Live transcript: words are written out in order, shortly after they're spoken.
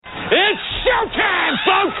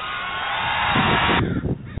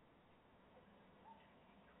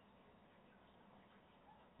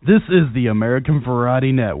This is the American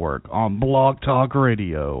Variety Network on Blog Talk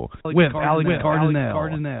Radio with Alex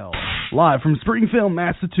Cardinale, live from Springfield,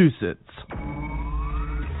 Massachusetts.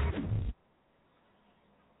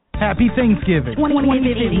 Happy Thanksgiving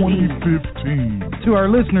 2015 to our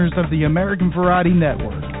listeners of the American Variety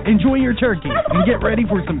Network. Enjoy your turkey and get ready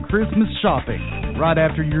for some Christmas shopping right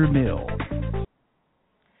after your meal.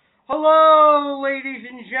 Hello, ladies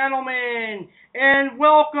and gentlemen, and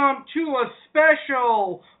welcome to a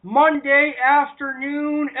special Monday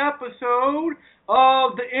afternoon episode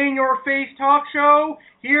of the In Your Face Talk Show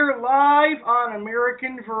here live on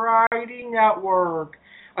American Variety Network.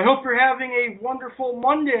 I hope you're having a wonderful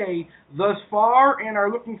Monday thus far and are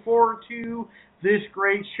looking forward to this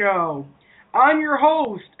great show. I'm your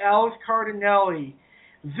host, Alex Cardinale.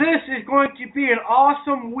 This is going to be an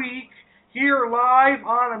awesome week here live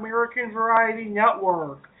on American Variety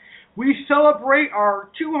Network. We celebrate our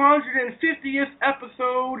 250th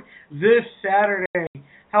episode this Saturday.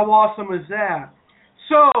 How awesome is that?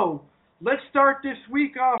 So, let's start this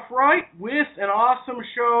week off right with an awesome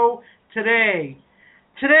show today.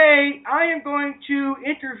 Today, I am going to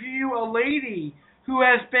interview a lady who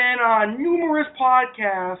has been on numerous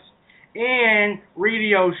podcasts and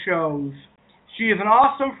radio shows. She is an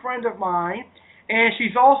awesome friend of mine, and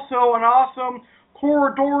she's also an awesome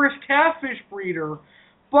Corydoras catfish breeder.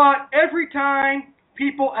 But every time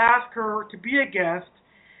people ask her to be a guest,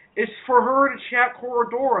 it's for her to chat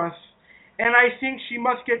Corydoras, and I think she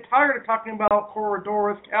must get tired of talking about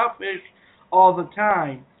Corydoras catfish all the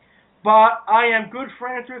time. But I am good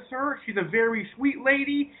friends with her. She's a very sweet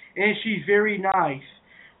lady, and she's very nice.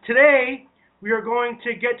 Today, we are going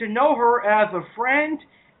to get to know her as a friend,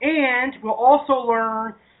 and we'll also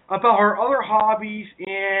learn about her other hobbies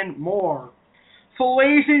and more. So,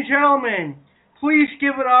 ladies and gentlemen, please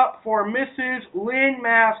give it up for Mrs. Lynn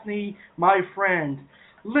Mathney, my friend.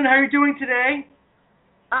 Lynn, how are you doing today?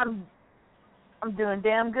 I'm doing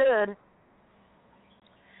damn good.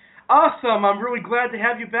 Awesome. I'm really glad to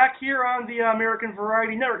have you back here on the American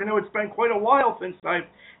Variety Network. I know it's been quite a while since I've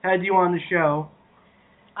had you on the show.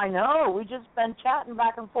 I know. We've just been chatting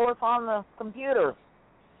back and forth on the computer.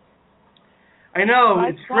 I know.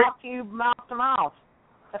 Nice It's to great. talk to you mouth to mouth.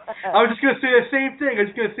 I was just going to say the same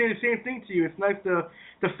thing. To you. It's nice to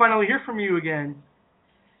finally hear from you again.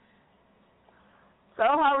 So,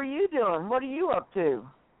 how are you doing? What are you up to?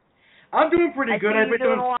 I'm doing pretty good. I've been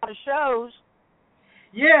doing a lot of shows.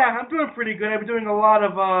 Yeah, I'm doing pretty good. I've been doing a lot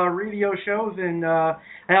of radio shows, and I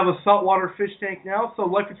have a saltwater fish tank now, so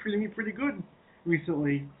life is treating me pretty good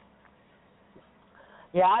recently.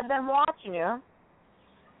 Yeah, I've been watching you.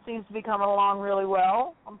 Seems to be coming along really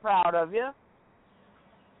well. I'm proud of you.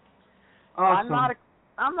 Awesome.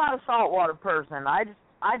 I'm not a saltwater person. I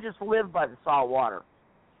just live by the saltwater.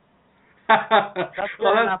 That's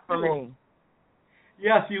good enough for me.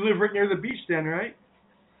 Yeah, so you live right near the beach then, right?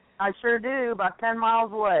 I sure do, about 10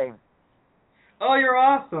 miles away. Oh, you're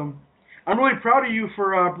awesome. I'm really proud of you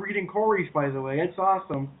for breeding cories, by the way. It's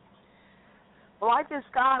awesome. Well, I just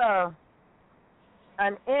got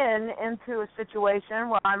an into a situation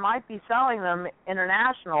where I might be selling them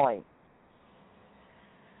internationally.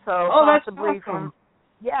 So possibly that's awesome.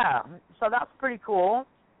 So that's pretty cool.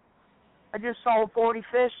 I just sold 40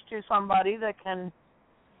 fish to somebody that can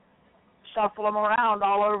shuffle them around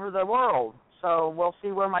all over the world. So we'll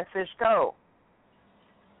see where my fish go.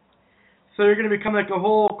 So you're going to become like a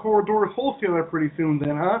whole Corydoras wholesaler pretty soon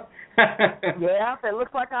then, huh? Yeah, it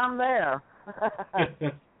looks like I'm there.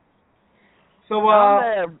 So,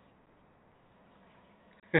 I'm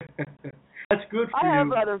there. That's good for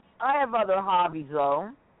you. I have other hobbies, though,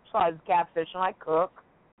 besides catfishing. I cook.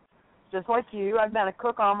 Just like you, I've been a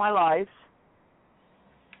cook all my life.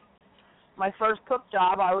 My first cook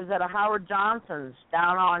job, I was at a Howard Johnson's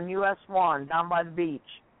down on US 1, down by the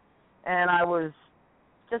beach. And I was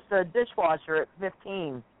just a dishwasher at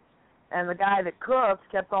 15. And the guy that cooked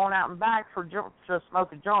kept going out and back to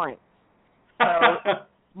smoke a joint. So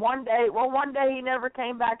one day he never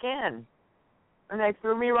came back in. And they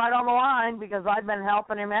threw me right on the line because I'd been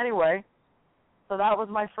helping him anyway. So that was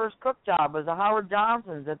my first cook job, was a Howard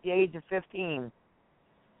Johnson's at the age of 15.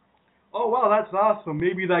 Oh, wow, that's awesome.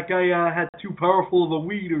 Maybe that guy had too powerful of a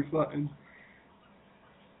weed or something.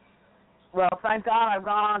 Well, thank God I've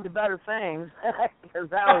gone on to better things, because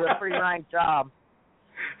that was a pretty nice job.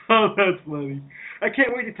 Oh, that's funny. I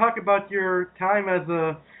can't wait to talk about your time as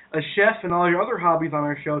a chef and all your other hobbies on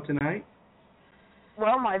our show tonight.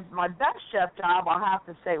 Well, my best chef job, I'll have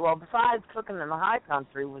to say, well, besides cooking in the high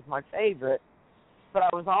country was my favorite, but I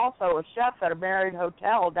was also a chef at a Marriott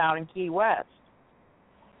hotel down in Key West.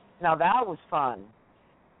 Now, that was fun.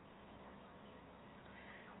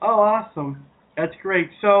 Oh, awesome. That's great.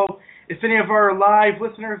 So if any of our live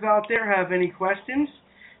listeners out there have any questions,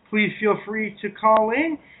 please feel free to call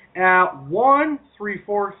in at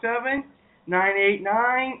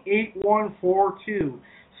 1-347-989-8142.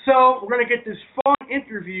 So we're going to get this fun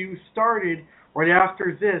interview started right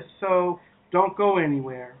after this, so don't go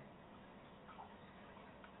anywhere.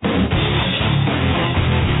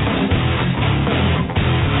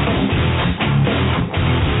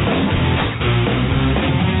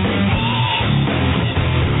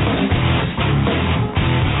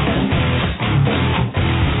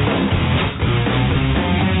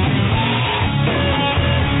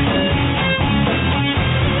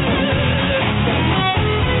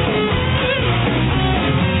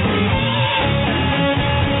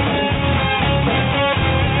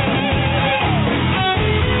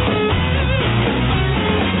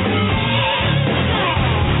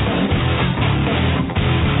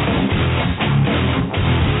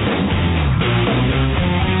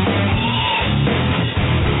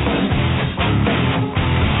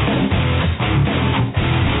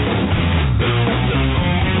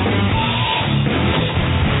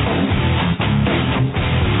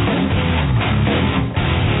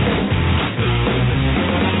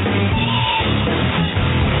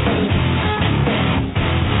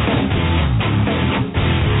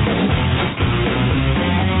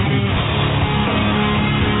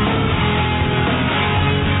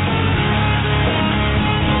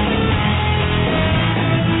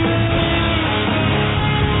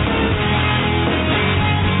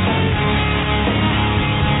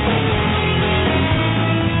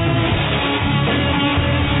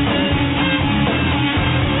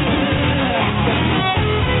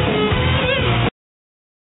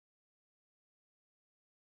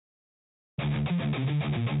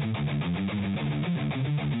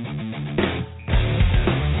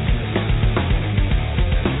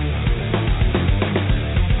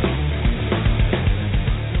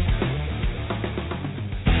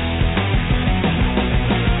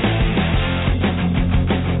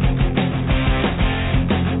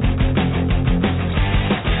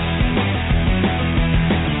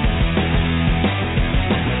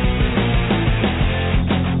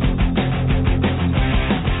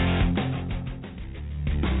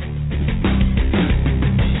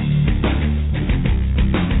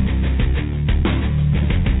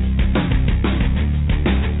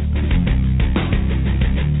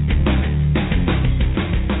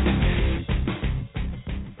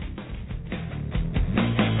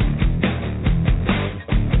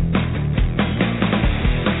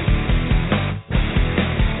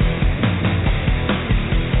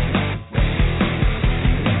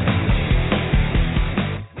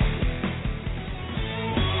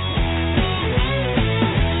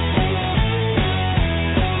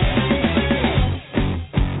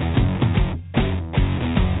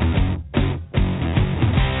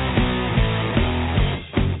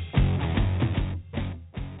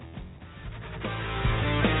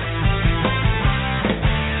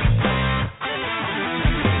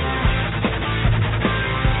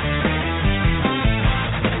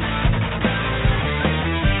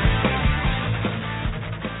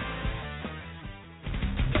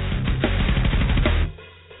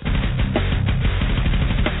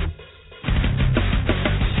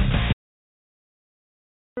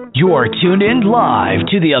 You are tuned in live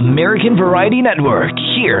to the American Variety Network,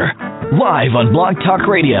 here, live on Blog Talk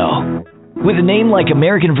Radio. With a name like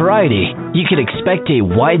American Variety, you can expect a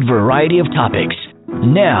wide variety of topics.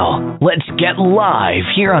 Now, let's get live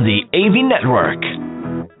here on the AV Network.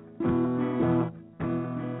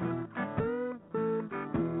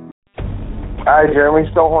 Hi, Jeremy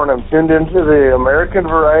Stillhorn. I'm tuned into the American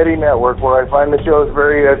Variety Network, where I find the show is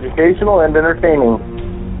very educational and entertaining.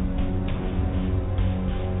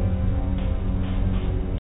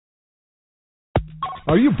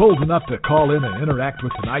 Are you bold enough to call in and interact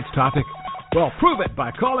with tonight's topic? Well, prove it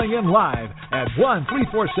by calling in live at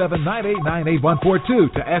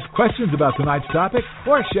 1-347-989-8142 to ask questions about tonight's topic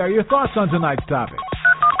or share your thoughts on tonight's topic.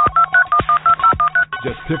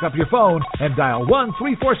 Just pick up your phone and dial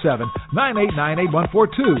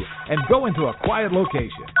 1-347-989-8142 and go into a quiet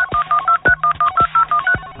location.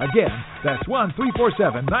 Again, that's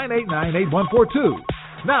 1-347-989-8142.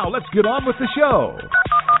 Now, let's get on with the show.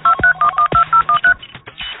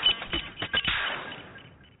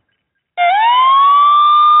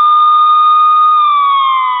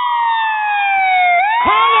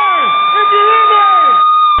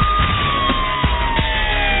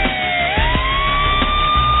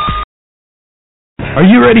 Are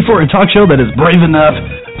you ready for a talk show that is brave enough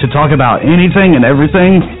to talk about anything and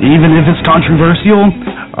everything, even if it's controversial?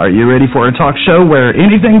 Are you ready for a talk show where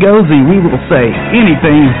anything goes and we will say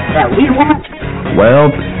anything that we want? Well,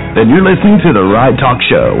 then you're listening to the right talk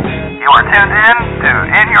show. You are tuned in to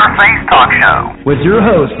In Your Face Talk Show with your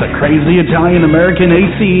host, the crazy Italian-American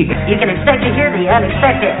AC. You can expect to hear the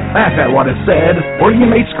unexpected. Laugh at what is said, or you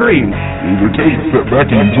may scream. Either case, sit back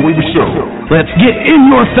and enjoy the show. Let's get in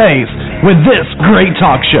your face with this great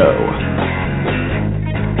talk show.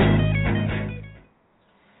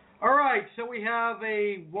 All right, so we have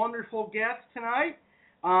a wonderful guest tonight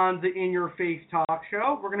on the In Your Face Talk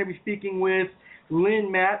Show. We're going to be speaking with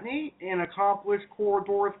Lynn Mathney, an accomplished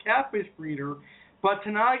Corydoras catfish breeder. But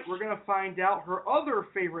tonight we're going to find out her other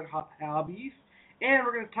favorite hobbies, and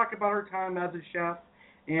we're going to talk about her time as a chef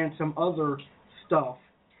and some other stuff.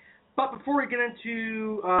 But before we get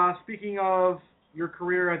into speaking of your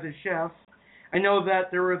career as a chef, I know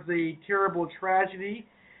that there was a terrible tragedy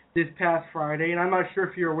this past Friday, and I'm not sure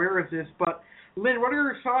if you're aware of this, but Lynn, what are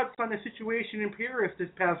your thoughts on the situation in Paris this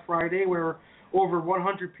past Friday where over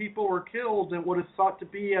 100 people were killed in what is thought to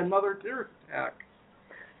be another terrorist attack?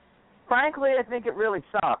 Frankly, I think it really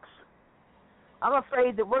sucks. I'm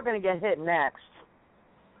afraid that we're going to get hit next.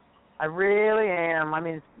 I really am. I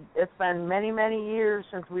mean, it's been many, many years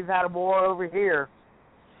since we've had a war over here.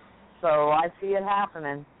 So I see it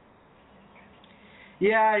happening.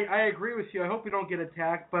 Yeah, I agree with you. I hope we don't get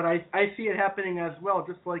attacked, but I see it happening as well,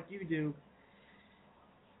 just like you do.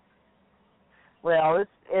 Well,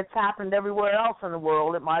 it's happened everywhere else in the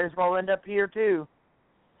world. It might as well end up here too.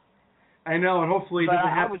 I know, and hopefully it doesn't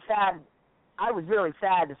happen. I was sad. I was really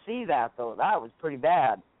sad to see that, though. That was pretty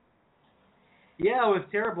bad. Yeah, it was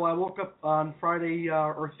terrible. I woke up on Friday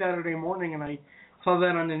or Saturday morning, and I saw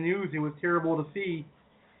that on the news. It was terrible to see.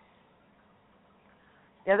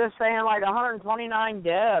 Yeah, they're saying like 129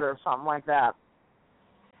 dead or something like that.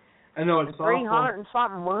 I know, it's 300 and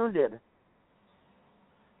something wounded.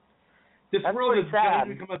 This That's world has sad. gotten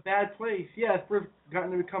to become a bad place. Yeah, it's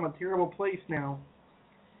gotten to become a terrible place now.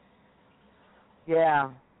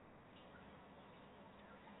 Yeah.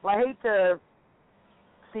 Well, I hate to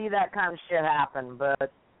see that kind of shit happen,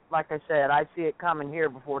 but like I said, I see it coming here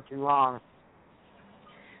before too long.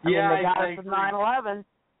 I mean, they got us with 9/11.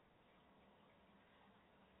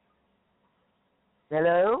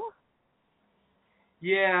 Hello?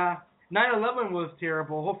 Yeah, 9/11 was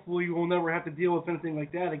terrible. Hopefully we'll never have to deal with anything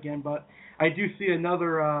like that again, but I do see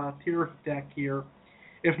another terrorist attack here,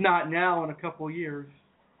 if not now, in a couple of years.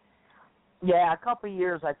 Yeah, a couple of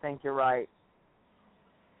years, I think you're right.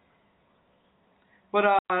 But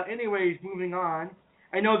anyways, moving on.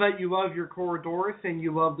 I know that you love your Corydoras and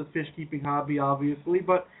you love the fish-keeping hobby, obviously,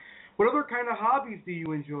 but what other kind of hobbies do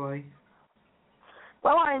you enjoy?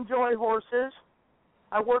 Well, I enjoy horses.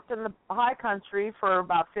 I worked in the high country for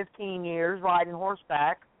about 15 years, riding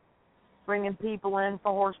horseback, bringing people in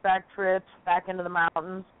for horseback trips back into the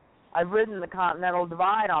mountains. I've ridden the Continental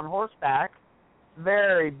Divide on horseback.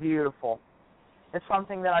 Very beautiful. It's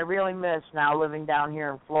something that I really miss now living down here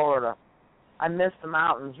in Florida. I miss the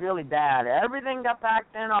mountains really bad. Everything got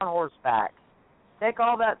packed in on horseback. Take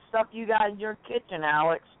all that stuff you got in your kitchen,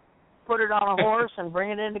 Alex, put it on a horse and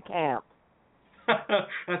bring it into camp.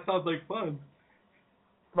 That sounds like fun.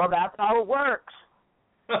 Well, that's how it works.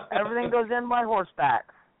 Everything goes in by horseback.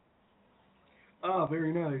 Oh,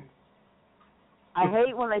 very nice. I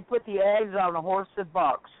hate when they put the eggs on a horse that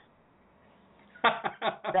bucks.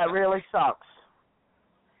 That really sucks.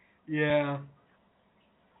 Yeah.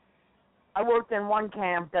 I worked in one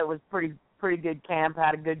camp that was pretty good camp,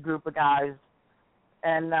 had a good group of guys,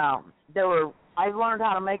 and I learned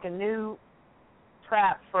how to make a new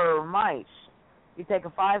trap for mice. You take a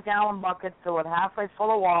 5-gallon bucket, fill it halfway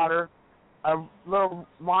full of water, a little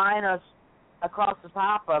line across the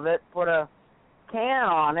top of it, put a can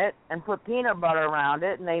on it, and put peanut butter around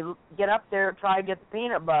it, and they get up there, try to get the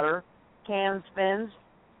peanut butter, can spins,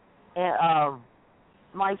 and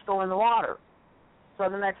mice go in the water. So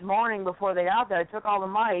the next morning before they got out there, I took all the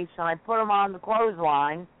mice and I put them on the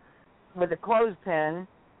clothesline with a clothespin,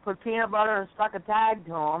 put peanut butter and stuck a tag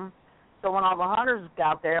to them. So when all the hunters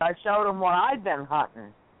got there, I showed them what I'd been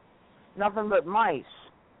hunting. Nothing but mice.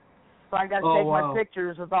 So I got to take my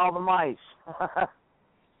pictures with all the mice.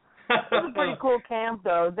 It was a pretty cool camp,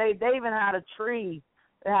 though. They even had a tree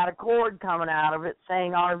that had a cord coming out of it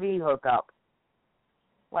saying RV hookup.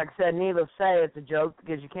 Like I said, needless to say, it's a joke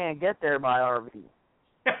because you can't get there by RV.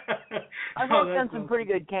 I've worked in some pretty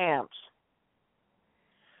good camps.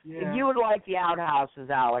 Yeah. You would like the outhouses,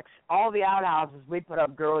 Alex. All the outhouses, we put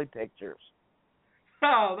up girly pictures.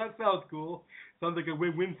 Oh, that sounds cool. Sounds like a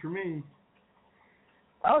win-win for me.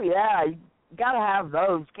 Oh, yeah. gotta have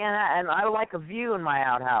those. And I like a view in my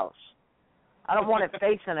outhouse. I don't want it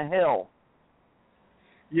facing a hill.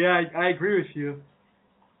 Yeah, I agree with you.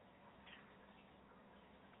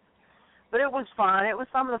 But it was fun. It was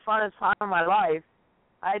some of the funnest time of my life.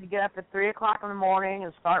 I had to get up at 3 o'clock in the morning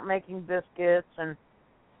and start making biscuits and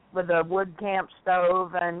with a wood camp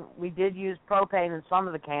stove, and we did use propane in some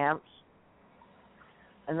of the camps.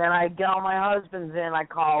 And then I'd get all my husbands in. I'd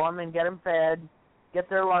call them and get them fed, get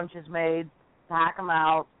their lunches made, pack them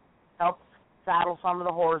out, help saddle some of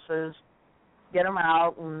the horses, get them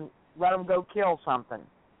out, and let them go kill something.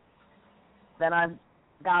 Then I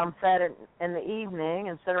got them fed in the evening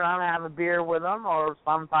and sit around and have a beer with them, or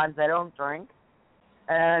sometimes they don't drink,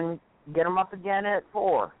 and get them up again at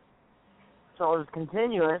 4. So it was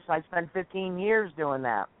continuous. I spent 15 years doing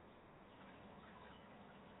that.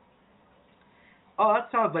 Oh, that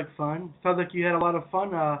sounds like fun. Sounds like you had a lot of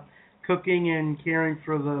fun cooking and caring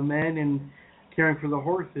for the men and caring for the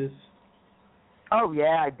horses. Oh,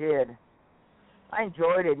 yeah, I did. I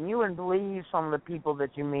enjoyed it, and you wouldn't believe some of the people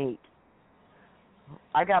that you meet.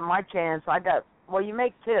 I got my chance. You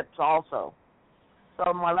make tips also.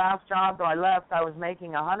 So my last job that I left, I was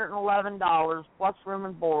making $111 plus room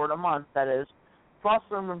and board a month, that is, plus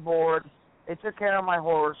room and board. They took care of my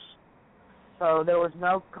horse, so there was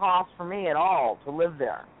no cost for me at all to live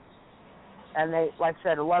there. And they, like I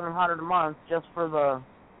said, $1,100 a month just for the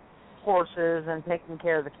horses and taking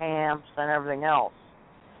care of the camps and everything else.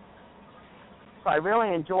 So I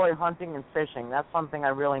really enjoy hunting and fishing. That's something I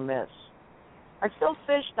really miss. I still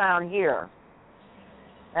fish down here,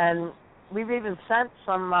 and we've even sent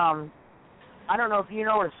some, I don't know if you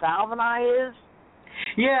know what a salvini is.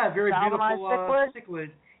 Yeah, very salvini beautiful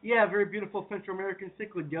cichlid. Yeah, very beautiful Central American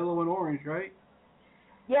cichlid, yellow and orange, right?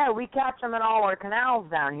 Yeah, we catch them in all our canals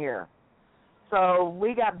down here. So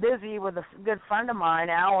we got busy with a good friend of mine,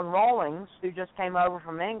 Alan Rawlings, who just came over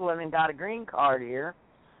from England and got a green card here.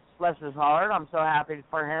 Bless his heart, I'm so happy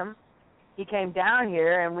for him. He came down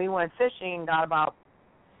here, and we went fishing and got about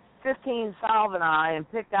 15 salvini and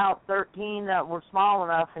picked out 13 that were small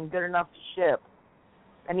enough and good enough to ship.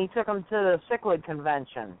 And he took them to the cichlid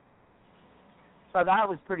convention. So that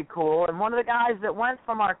was pretty cool. And one of the guys that went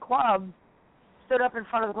from our club stood up in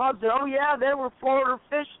front of the club and said, "Oh, yeah, there were Florida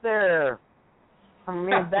fish there." And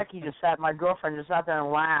me and Becky my girlfriend just sat there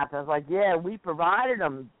and laughed. I was like, yeah, we provided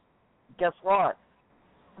them. Guess what?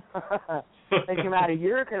 They came out of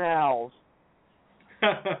your canals.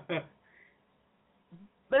 But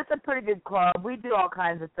it's a pretty good club. We do all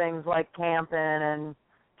kinds of things like camping and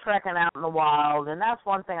trekking out in the wild, and that's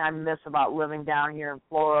one thing I miss about living down here in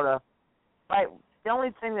Florida. The only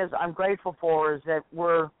thing that I'm grateful for is that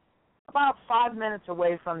we're about 5 minutes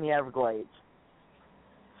away from the Everglades.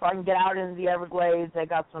 So I can get out into the Everglades. They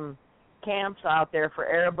got some camps out there for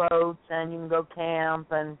airboats, and you can go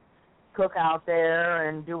camp and cook out there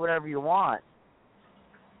and do whatever you want.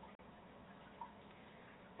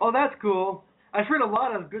 Oh, that's cool. I've heard a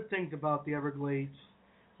lot of good things about the Everglades.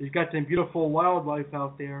 They've got some beautiful wildlife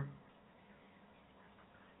out there.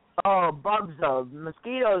 Oh, bugs though.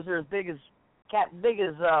 Mosquitoes are as big as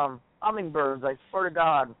hummingbirds, I swear to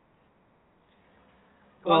God.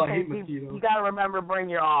 Oh, I hate mosquitoes. You got to remember, bring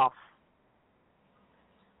your off.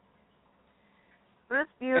 But it's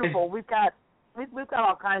beautiful. We've got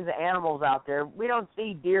all kinds of animals out there. We don't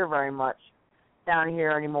see deer very much down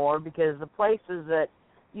here anymore because the places that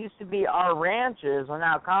used to be our ranches are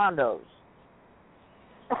now condos.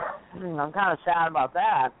 I'm kind of sad about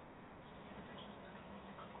that.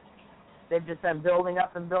 They've just been building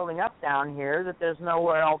up down here that there's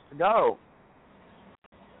nowhere else to go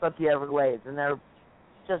but the Everglades, and they're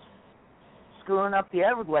just screwing up the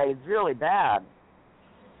Everglades really bad.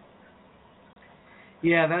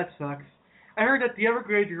 Yeah, that sucks. I heard that the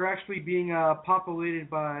Everglades are actually being populated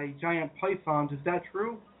by giant pythons. Is that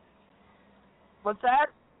true? What's that?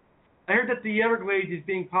 I heard that the Everglades is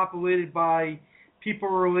being populated by people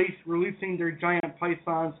releasing their giant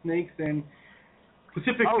python snakes and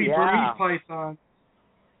specifically Burmese pythons.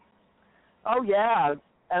 Oh, yeah.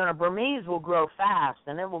 And a Burmese will grow fast,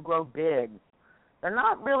 and it will grow big. They're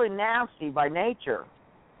not really nasty by nature.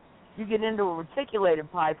 You get into a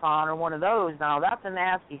reticulated python or one of those, now that's a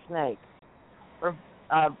nasty snake.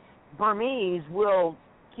 Burmese will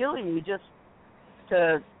kill you just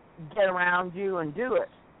to get around you and do it.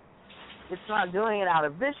 It's not doing it out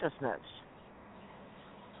of viciousness.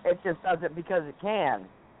 It just does it because it can.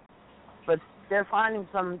 But they're finding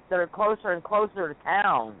some that are closer and closer to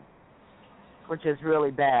town, which is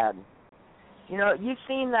really bad. You know, you've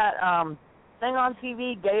seen that thing on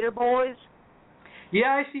TV, Gator Boys? Yeah,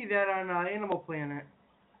 I see that on Animal Planet.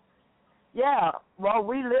 Yeah, well,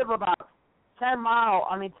 we live about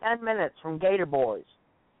 10 minutes from Gator Boys.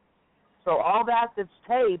 So all that's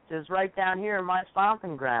taped is right down here in my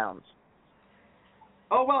stomping grounds.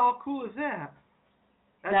 Oh, well, how cool is that?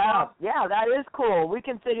 Yeah, that is cool. We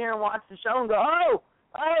can sit here and watch the show and go, oh,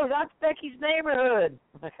 that's Becky's neighborhood.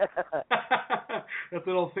 That's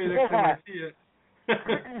what I'll say next time I see it.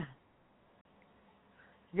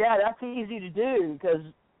 Yeah, that's easy to do because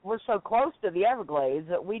we're so close to the Everglades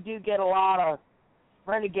that we do get a lot of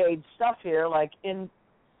renegade stuff here, like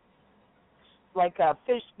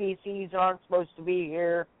fish species aren't supposed to be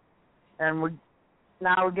here, and we're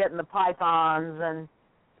getting the pythons, and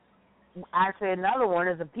actually another one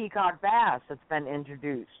is a peacock bass that's been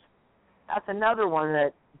introduced. That's another one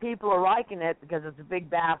that people are liking it because it's a big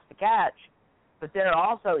bass to catch, but they're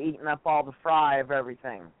also eating up all the fry of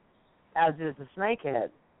everything, as is the snakehead.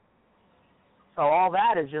 So all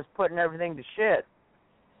that is just putting everything to shit.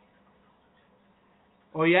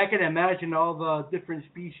 Oh, yeah, I can imagine all the different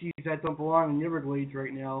species that don't belong in the Everglades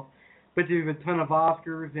right now. But there's a ton of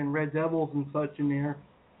Oscars and Red Devils and such in there.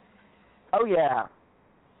 Oh, yeah.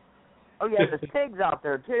 There's pigs out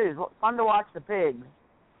there, too. It's fun to watch the pigs.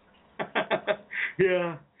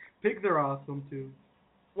 Yeah, pigs are awesome, too.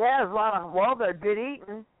 Yeah, there's a lot of, they're good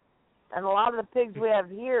eating. And a lot of the pigs we have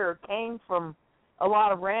here came from a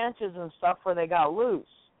lot of ranches and stuff where they got loose.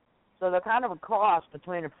 So they're kind of a cross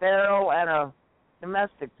between a feral and a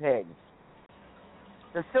domestic pig.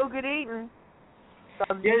 They're still good eating.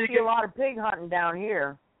 So you see a lot of pig hunting down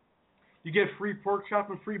here. You get free pork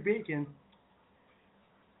chop and free bacon.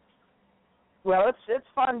 Well, it's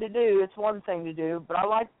fun to do. It's one thing to do, but I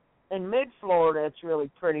like in mid-Florida. It's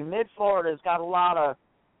really pretty. Mid-Florida's got a lot of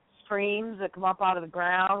streams that come up out of the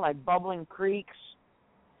ground, like bubbling creeks,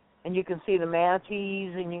 and you can see the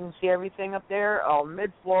manatees and you can see everything up there. Oh,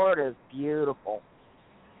 mid-Florida is beautiful.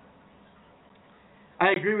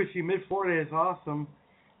 I agree with you. Mid-Florida is awesome.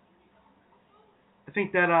 I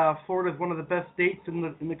think that Florida is one of the best states in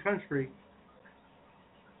the country.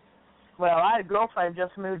 Well, I had a girlfriend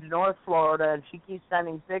just moved to North Florida, and she keeps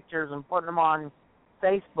sending pictures and putting them on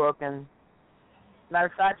Facebook. And matter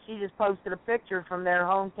of fact, she just posted a picture from their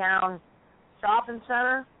hometown shopping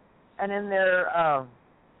center, and in their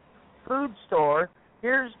food store,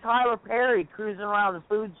 here's Tyler Perry cruising around the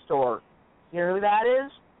food store. You know who that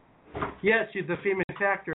is? Yes, she's a famous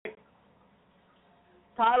actor.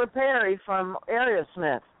 Tyler Perry from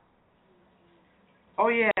Aerosmith. Oh,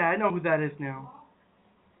 yeah, I know who that is now.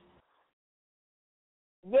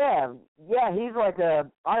 Yeah, he's like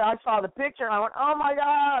I saw the picture and I went, oh my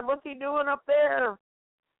God, what's he doing up there?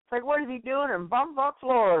 It's like, what is he doing in Bumfuck,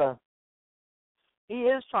 Florida? He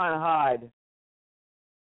is trying to hide.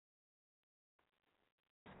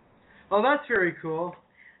 Oh, that's very cool.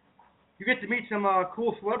 You get to meet some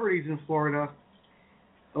cool celebrities in Florida.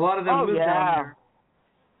 A lot of them live down here.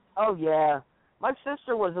 Oh, yeah. My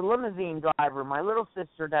sister was a limousine driver, my little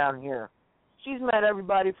sister down here. She's met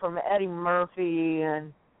everybody from Eddie Murphy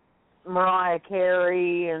and Mariah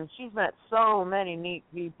Carey, and she's met so many neat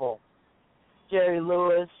people. Jerry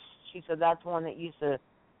Lewis, she said that's one that used to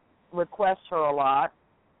request her a lot.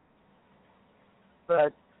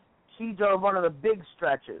 But she drove one of the big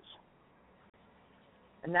stretches.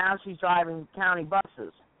 And now she's driving county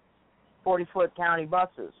buses, 40-foot county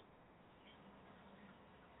buses.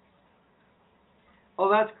 Oh,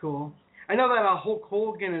 that's cool. I know that Hulk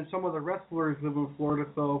Hogan and some of the wrestlers live in Florida,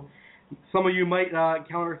 so some of you might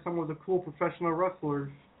encounter some of the cool professional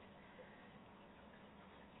wrestlers.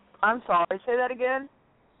 I'm sorry, say that again?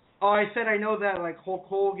 Oh, I said I know that like Hulk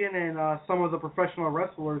Hogan and some of the professional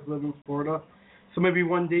wrestlers live in Florida, so maybe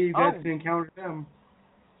one day you guys can encounter them.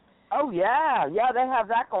 Oh, yeah, they have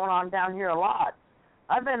that going on down here a lot.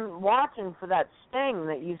 I've been watching for that Sting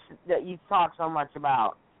that you talk so much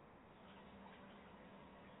about.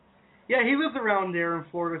 Yeah, he lives around there in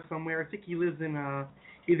Florida somewhere. I think he lives in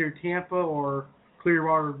either Tampa or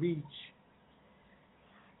Clearwater Beach.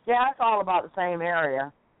 Yeah, it's all about the same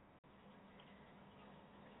area.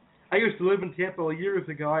 I used to live in Tampa years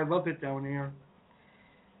ago. I loved it down there.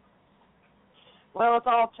 Well, it's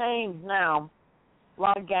all changed now. A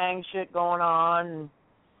lot of gang shit going on.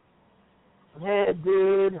 Hey,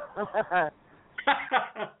 dude.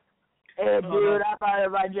 Hey, dude, I thought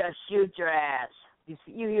if I just shoot your ass.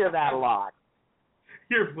 You hear that a lot.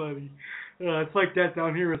 You're funny. It's like that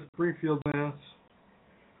down here in Springfield, Mass.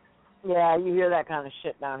 Yeah, you hear that kind of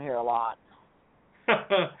shit down here a lot.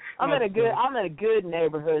 I'm in a good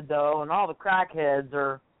neighborhood though, and all the crackheads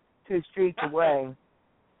are 2 streets away.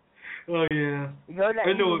 Oh yeah. You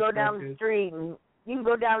can go down the street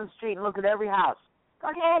and look at every house.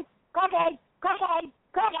 Crackhead, crackhead, crackhead,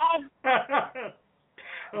 crackhead.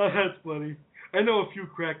 Oh, that's funny. I know a few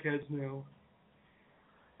crackheads now.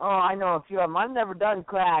 Oh, I know a few of them. I've never done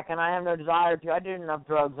crack, and I have no desire to. I did enough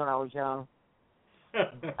drugs when I was young.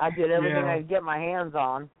 I did everything I could get my hands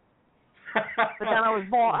on. But then I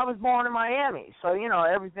was born in Miami, so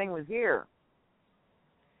everything was here.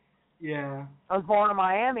 Yeah. I was born in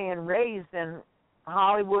Miami and raised in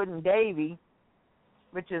Hollywood and Davie,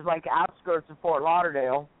 which is like outskirts of Fort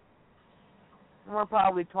Lauderdale. And we're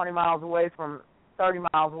probably 30 miles away from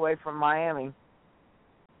Miami.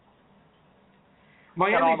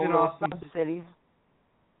 Miami's an awesome cities.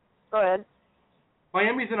 Go ahead.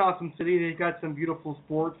 Miami's an awesome city. They've got some beautiful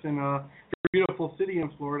sports and a very beautiful city in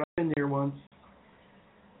Florida. I've been there once.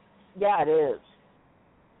 Yeah, it is.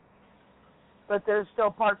 But there's still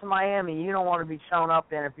parts of Miami you don't want to be shown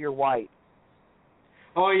up in if you're white.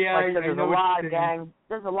 Oh yeah, I know there's a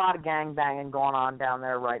lot of gang banging going on down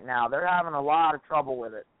there right now. They're having a lot of trouble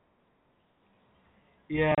with it.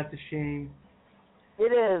 Yeah, it's a shame.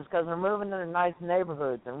 It is, because they're moving to the nice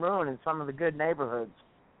neighborhoods and ruining some of the good neighborhoods.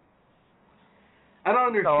 I don't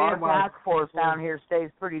understand why. So our task force why. down here stays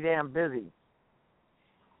pretty damn busy.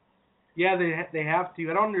 Yeah, they have to.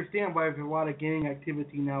 I don't understand why there's a lot of gang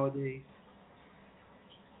activity nowadays.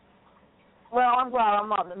 Well, I'm glad I'm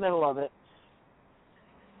not in the middle of it.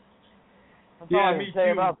 That's all I me can say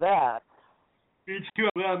too. about that. Me too.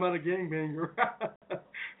 I'm not a gangbanger.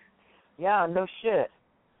 Yeah, no shit.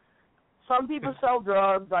 Some people sell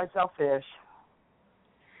drugs. I sell fish.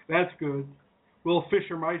 That's good. Well, fish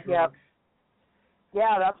are my drugs. Yep.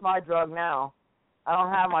 Yeah, that's my drug now. I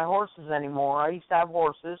don't have my horses anymore. I used to have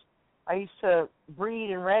horses. I used to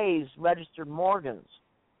breed and raise registered Morgans,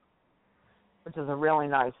 which is a really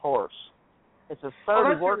nice horse. It's a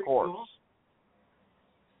sturdy workhorse. Cool.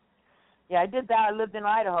 Yeah, I did that. I lived in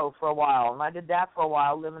Idaho for a while, and I did that for a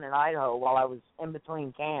while, living in Idaho while I was in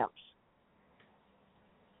between camps.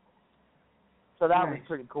 So that was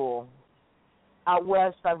pretty cool. Out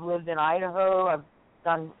west, I've lived in Idaho. I've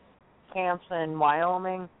done camps in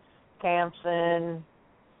Wyoming, camps in,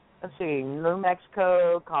 New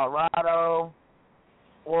Mexico, Colorado,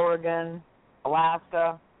 Oregon,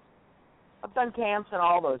 Alaska. I've done camps in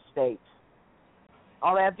all those states.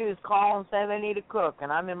 All they have to do is call and say they need a cook,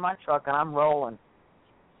 and I'm in my truck and I'm rolling.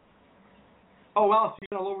 Oh, wow, so you've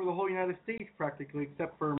been all over the whole United States practically,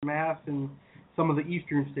 except for Mass and some of the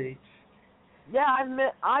eastern states. Yeah,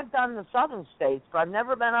 I've done the southern states, but I've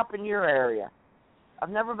never been up in your area. I've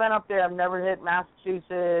never been up there. I've never hit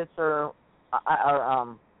Massachusetts or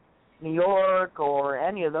New York or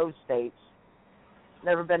any of those states.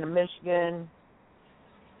 Never been to Michigan.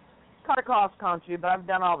 Cut across country, but I've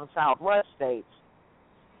done all the Southwest states.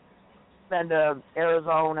 Been to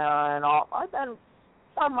Arizona and all. I've done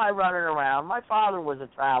my running around. My father was a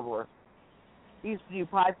traveler. He used to do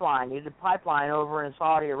pipeline. He did pipeline over in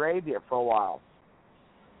Saudi Arabia for a while.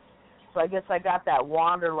 So I guess I got that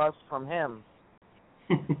wanderlust from him.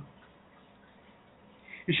 You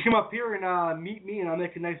should come up here and meet me, and I'll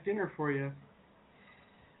make a nice dinner for you.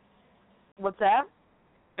 What's that?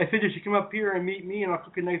 I said you should come up here and meet me, and I'll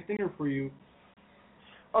cook a nice dinner for you.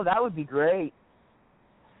 Oh, that would be great.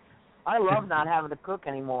 I love not having to cook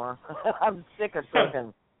anymore. I'm sick of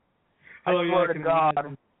cooking. I swear to God.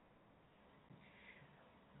 Imagine.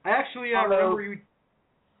 I actually remember you.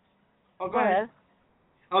 Oh, go ahead.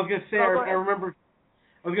 I was gonna say I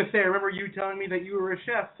remember you telling me that you were a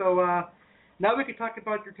chef. So now we can talk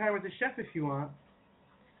about your time as a chef if you want.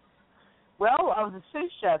 Well, I was a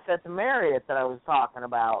sous chef at the Marriott that I was talking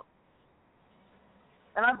about,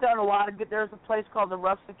 and I've done a lot of good. There's a place called the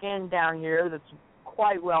Rustic Inn down here that's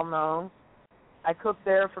quite well known. I cooked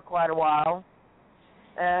there for quite a while,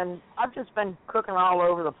 and I've just been cooking all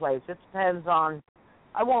over the place. It depends on.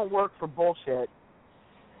 I won't work for bullshit.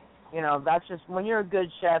 That's just, when you're a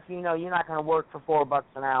good chef, you're not going to work for $4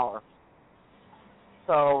 an hour.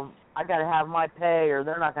 So I got to have my pay, or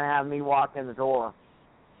they're not going to have me walk in the door.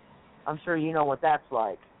 I'm sure you know what that's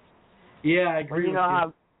like. Yeah, I agree with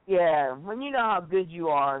you. When you know how good you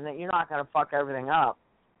are and that you're not going to fuck everything up.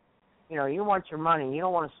 You want your money. You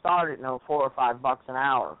don't want to start at $4 or $5 an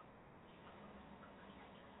hour.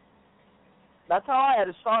 That's how I had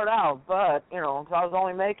to start out, but, because I was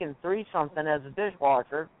only making $3-something as a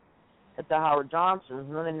dishwasher at the Howard Johnson's,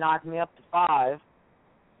 and then they knocked me up to $5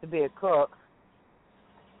 to be a cook.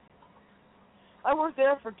 I worked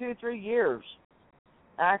there for 2-3 years,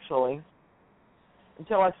 actually,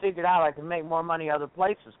 until I figured out I could make more money other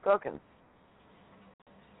places cooking.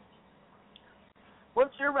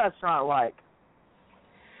 What's your restaurant like?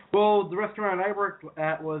 Well, the restaurant I worked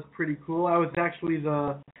at was pretty cool. I was actually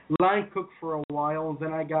the line cook for a while, and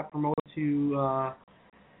then I got promoted to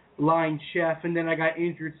line chef, and then I got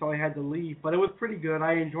injured, so I had to leave. But it was pretty good.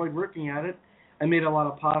 I enjoyed working at it. I made a lot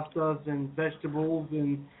of pastas and vegetables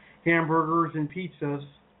and hamburgers and pizzas.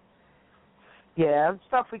 Yeah,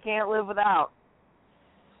 stuff we can't live without.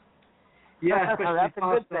 Yeah, especially that's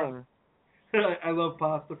pasta. a good thing. I love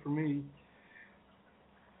pasta for me.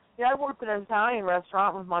 Yeah, I worked at an Italian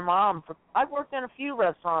restaurant with my mom. I've worked in a few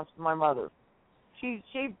restaurants with my mother.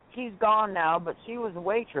 She's gone now, but she was a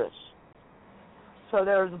waitress. So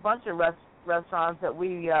there was a bunch of restaurants that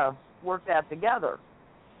we worked at together.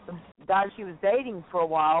 The guy she was dating for a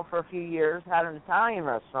while, for a few years, had an Italian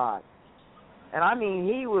restaurant. And I mean,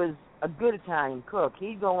 he was a good Italian cook.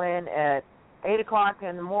 He'd go in at 8 o'clock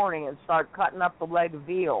in the morning and start cutting up the leg of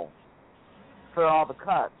veal for all the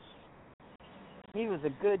cuts. He was a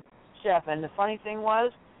good chef, and the funny thing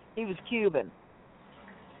was, he was Cuban.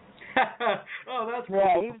 Oh, that's cool.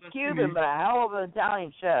 Yeah, he was That's Cuban, neat. but a hell of an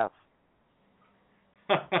Italian chef.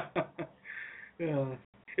 Yeah.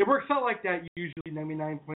 It works out like that usually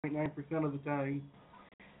 99.9% of the time.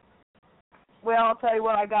 Well, I'll tell you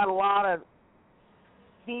what, I got a lot of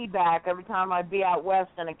feedback every time I'd be out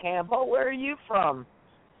west in a camp. Oh, where are you from?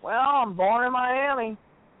 Well, I'm born in Miami.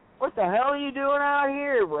 What the hell are you doing out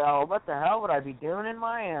here? Well, what the hell would I be doing in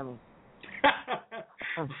Miami?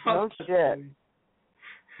 No shit.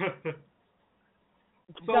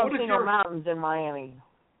 So don't see no mountains in Miami.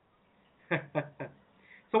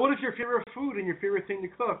 So what is your favorite food and your favorite thing to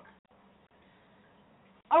cook?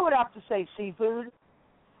 I would have to say seafood.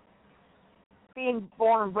 Being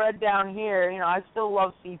born and bred down here, I still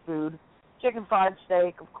love seafood. Chicken fried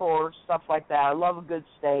steak, of course, stuff like that. I love a good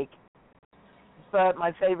steak. But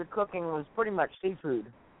my favorite cooking was pretty much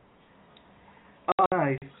seafood. Oh,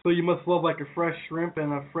 nice. So you must love like a fresh shrimp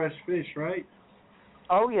and a fresh fish, right?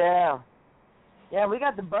 Oh, yeah. Yeah, we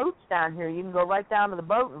got the boats down here. You can go right down to the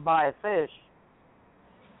boat and buy a fish.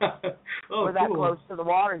 Oh, We're that cool. close to the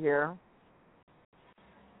water here.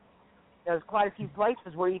 There's quite a few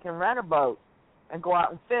places where you can rent a boat and go out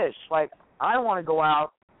and fish. Like, I want to go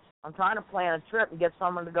out. I'm trying to plan a trip and get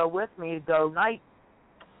someone to go with me to go night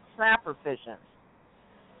snapper fishing.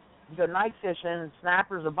 You go night fishing, and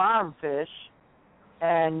snapper's a bottom fish,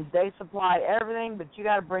 and they supply everything, but you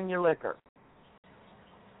got to bring your liquor.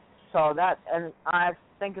 So and I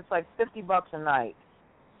think it's like $50 a night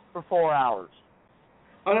for 4 hours.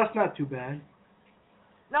 Oh, that's not too bad.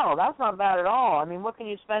 No, that's not bad at all. I mean, what can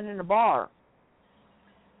you spend in the bar?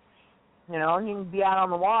 And you can be out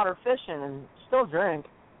on the water fishing and still drink.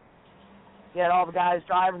 You had all the guys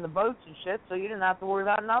driving the boats and shit, so you didn't have to worry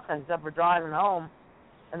about nothing except for driving home.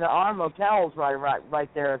 And there are motels right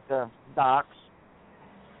there at the docks.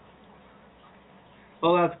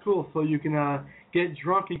 Oh, that's cool. So you can get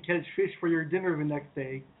drunk and catch fish for your dinner the next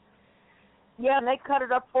day. Yeah, and they cut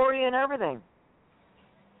it up for you and everything.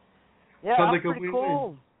 Yeah, Sounds that's like pretty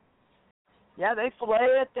cool. Yeah, they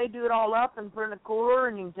fillet it, they do it all up and put it in a cooler,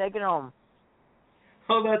 and you can take it home.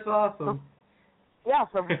 Oh, that's awesome. Yeah,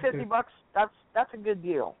 so for $50, that's a good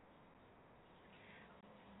deal.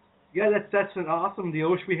 Yeah, that's an awesome deal.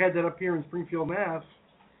 I wish we had that up here in Springfield, Mass.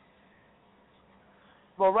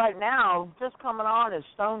 Well, right now, just coming on is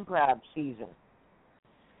stone crab season.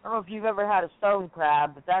 I don't know if you've ever had a stone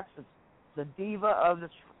crab, but that's the diva of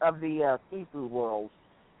the seafood world.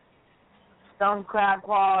 Stone crab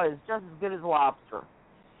claw is just as good as lobster.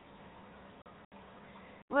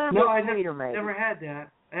 No, I never had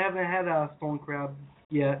that. I haven't had a stone crab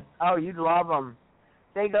yet. Oh, you'd love them.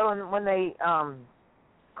 They go and when they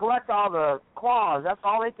collect all the claws, that's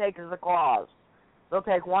all they take is the claws. They'll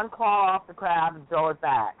take one claw off the crab and throw it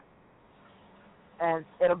back, and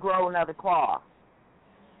it'll grow another claw.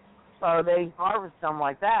 So they harvest them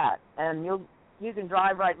like that, and you can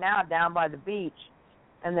drive right now down by the beach,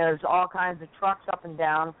 and there's all kinds of trucks up and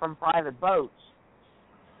down from private boats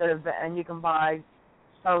and you can buy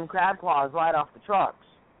stone crab claws right off the trucks.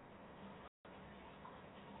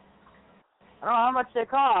 I don't know how much they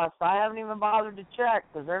cost. I haven't even bothered to check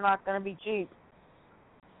because they're not going to be cheap.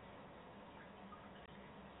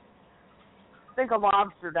 I think a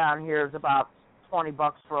lobster down here is about $20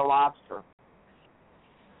 for a lobster.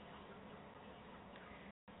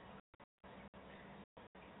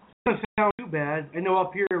 Doesn't sound too bad. I know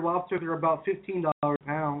up here lobsters are about $15 a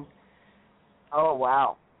pound. Oh,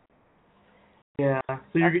 wow. Yeah, so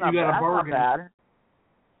you got a bargain. That's not bad.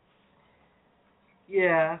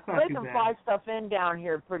 Yeah, it's not They too can bad. fly stuff in down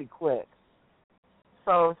here pretty quick.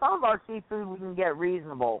 So some of our seafood we can get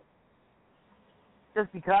reasonable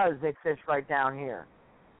just because they fish right down here.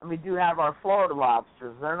 And we do have our Florida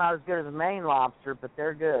lobsters. They're not as good as the Maine lobster, but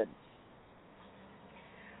they're good.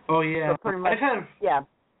 Oh, yeah. So pretty much, I've had yeah.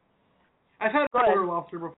 a Florida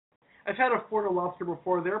lobster before. I've had a Florida lobster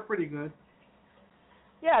before. They're pretty good.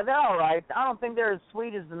 Yeah, they're all right. I don't think they're as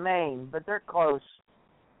sweet as the Maine, but they're close.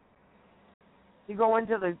 You go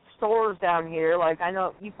into the stores down here, like I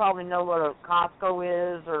know you probably know what a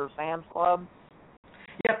Costco is or Sam's Club.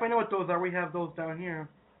 Yep, I know what those are. We have those down here.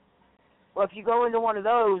 Well, if you go into one of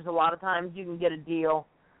those, a lot of times you can get a deal.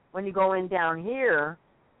 When you go in down here,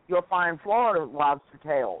 you'll find Florida lobster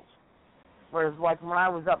tails. Whereas, like, when I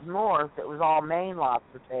was up north, it was all Maine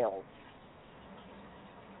lobster tails.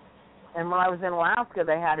 And when I was in Alaska,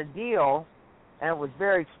 they had a deal, and it was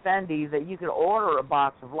very expensive, that you could order a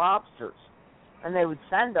box of lobsters. And they would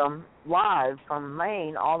send them live from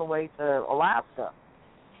Maine all the way to Alaska.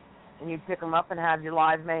 And you'd pick them up and have your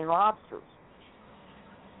live Maine lobsters.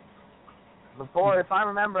 Before, if I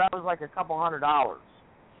remember, that was like a couple $100.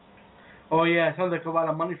 Oh, yeah, it sounds like a lot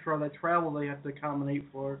of money for all that travel they have to accommodate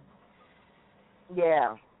for.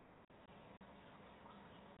 Yeah.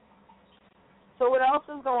 So what else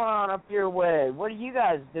is going on up your way? What are you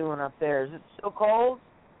guys doing up there? Is it still cold?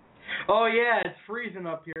 Oh, yeah, it's freezing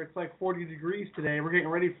up here. It's like 40 degrees today. We're getting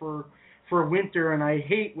ready for winter, and I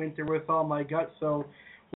hate winter with all my guts, so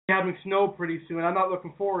we're having snow pretty soon. I'm not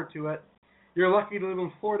looking forward to it. You're lucky to live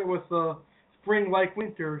in Florida with spring-like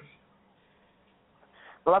winters.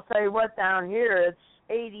 Well, I'll tell you what, down here, it's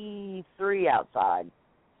 83 outside.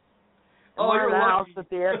 And we're in the house with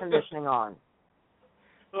the air conditioning on.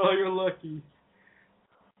 Oh, you're lucky.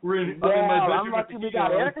 I'm in Yeah, my bedroom I'm lucky we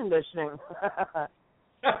got air conditioning.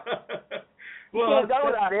 You Well, can't go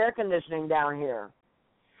without air conditioning down here.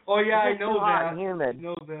 Oh, yeah, I know too hot that. and humid. I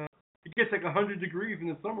know that. It gets like 100 degrees in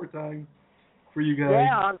the summertime for you guys.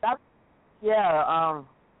 Yeah,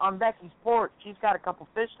 on Becky's porch, she's got a couple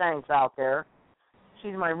fish tanks out there.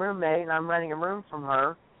 She's my roommate, and I'm renting a room from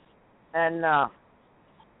her. And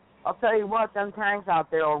I'll tell you what, them tanks out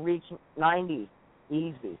there will reach 90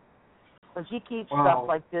 easy. And she keeps stuff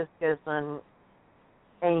like discus and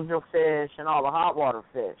angelfish and all the hot water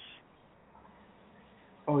fish.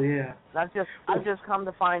 Oh, yeah. I've just come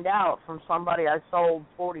to find out from somebody I sold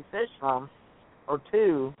 40 fish from, or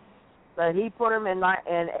 2, that he put them in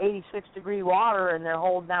 86-degree water, and they're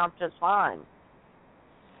holding out just fine.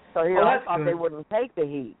 So I thought they wouldn't take the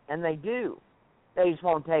heat, and they do. They just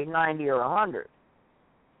won't take 90 or 100.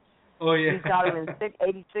 Oh, yeah. He's got them in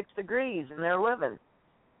 86 degrees, and they're living.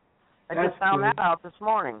 I just found that out this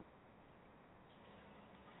morning.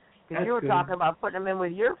 Because you were talking about putting them in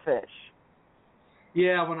with your fish.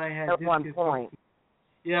 Yeah, when I had at discus. one point.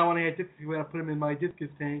 Yeah, when I had discus, when I put them in my discus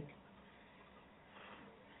tank.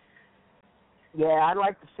 Yeah, I'd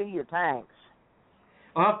like to see your tanks.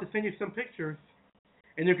 I'll have to send you some pictures,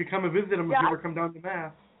 and you can come and visit them if you ever come down to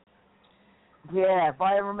Mass. Yeah, if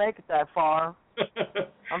I ever make it that far.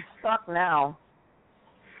 I'm stuck now.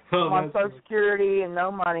 I'm on Social Security and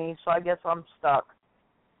no money, so I guess I'm stuck.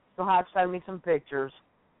 You'll have to send me some pictures.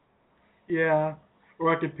 Yeah,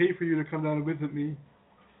 or I could pay for you to come down and visit me.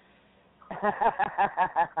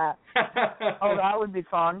 Oh, that would be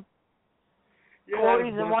fun. Yeah,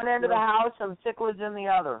 Cory's in one end of the house and Cichlids in the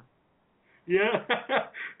other. Yeah,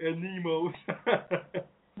 and Nemo's.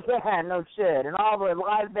 Yeah, no shit. And all the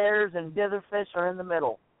live bears and ditherfish are in the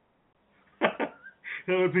middle. That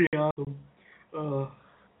would be awesome.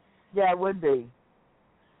 Yeah, it would be.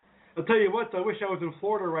 I'll tell you what, I wish I was in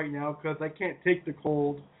Florida right now because I can't take the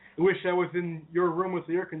cold. I wish I was in your room with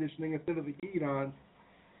the air conditioning instead of the heat on.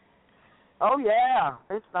 Oh, yeah.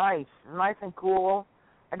 It's nice. Nice and cool.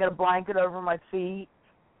 I got a blanket over my feet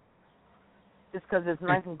just because it's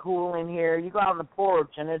nice and cool in here. You go out on the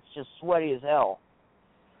porch, and it's just sweaty as hell.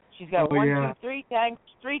 She's got three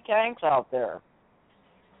tanks out there.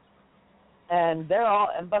 And they're all,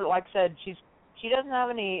 but like I said, she doesn't have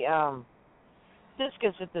any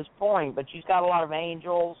discus at this point, but she's got a lot of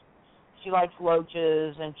angels. She likes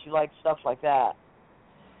roaches, and she likes stuff like that.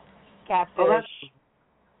 Catfish.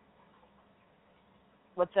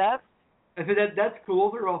 What's that? I said that's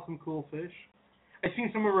cool. They're all some cool fish. I've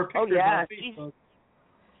seen some of her pictures on Facebook.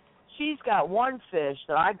 She's got one fish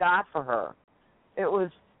that I got for her. It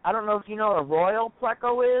was, I don't know if you know what a royal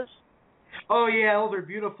pleco is. Oh, yeah, those are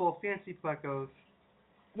beautiful, fancy plecos.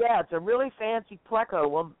 Yeah, it's a really fancy pleco.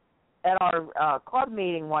 Well, at our club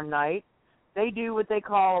meeting one night, they do what they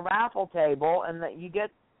call a raffle table, and that you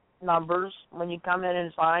get numbers when you come in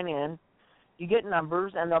and sign in. You get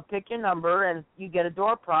numbers, and they'll pick your number, and you get a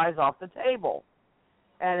door prize off the table.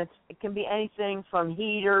 And it can be anything from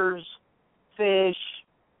heaters, fish,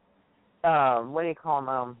 what do you call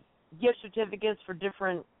them? Gift certificates for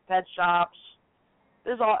different pet shops.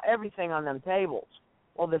 There's everything on them tables.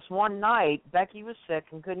 Well, this one night, Becky was sick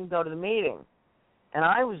and couldn't go to the meeting. And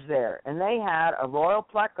I was there, and they had a royal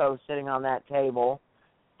pleco sitting on that table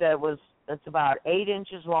that's about 8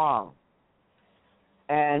 inches long.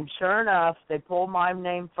 And sure enough, they pulled my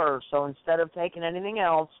name first. So instead of taking anything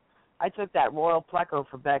else, I took that royal pleco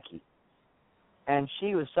for Becky. And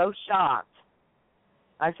she was so shocked.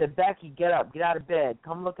 I said, Becky, get up, get out of bed,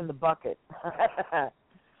 come look in the bucket.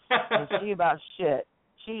 And she about shit.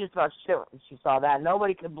 She just about shit when she saw that.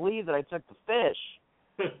 Nobody could believe that I took the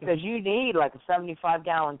fish, because you need like a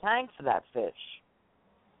 75-gallon tank for that fish.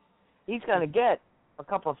 He's going to get a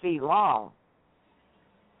couple of feet long.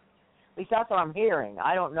 At least that's what I'm hearing.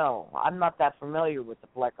 I don't know. I'm not that familiar with the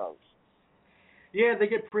plecos. Yeah, they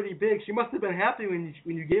get pretty big. She must have been happy when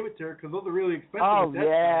you gave it to her, because those are really expensive. Oh,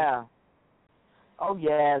 yeah. Oh,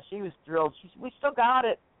 yeah. She was thrilled. We still got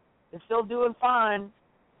it. It's still doing fine.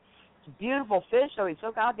 It's a beautiful fish, though. He's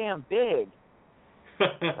so goddamn big.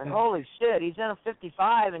 Like, holy shit. He's in a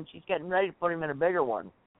 55, and she's getting ready to put him in a bigger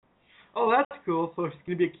one. Oh, that's cool. So it's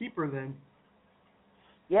going to be a keeper then.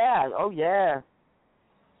 Yeah. Oh, yeah.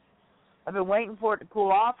 I've been waiting for it to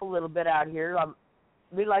cool off a little bit out here.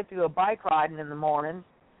 We like to go bike riding in the morning.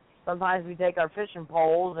 Sometimes we take our fishing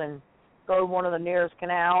poles and go to one of the nearest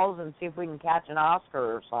canals and see if we can catch an Oscar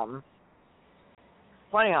or something.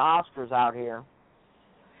 Plenty of Oscars out here.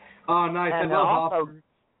 Oh, nice. And I love Oscars.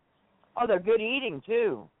 Oh, they're good eating,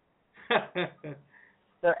 too.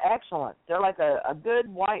 They're excellent. They're like a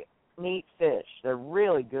good white meat fish. They're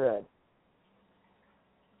really good.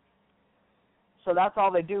 So that's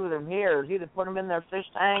all they do with them here, is either put them in their fish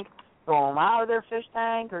tank, throw them out of their fish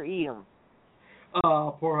tank, or eat them.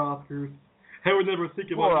 Oh, poor Oscars. I would never think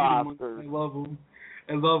about eating them. I love them.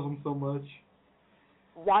 I love them so much.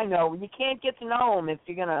 Well, I know. You can't get to know them if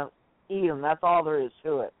you're going to eat them. That's all there is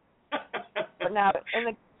to it. But now,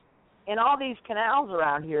 in all these canals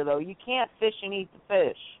around here, though, you can't fish and eat the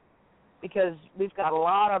fish, because we've got a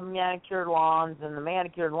lot of manicured lawns, and the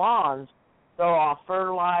manicured lawns throw off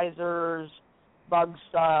fertilizers, bug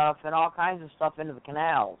stuff, and all kinds of stuff into the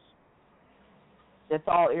canals. It's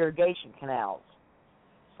all irrigation canals.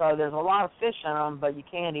 So there's a lot of fish in them, but you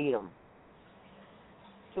can't eat them.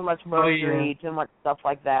 Too much mercury, too much stuff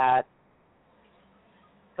like that.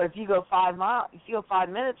 But if you go 5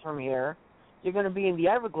 minutes from here, you're going to be in the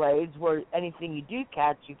Everglades, where anything you do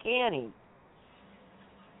catch, you can eat.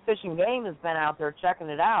 Fish and Game has been out there checking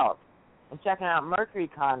it out and checking out mercury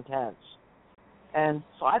contents. And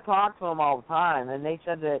so I talk to them all the time, and they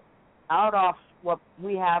said that out off what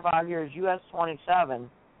we have out here is US 27.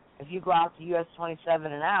 If you go out to US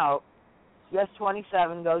 27 and out, US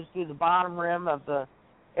 27 goes through the bottom rim of the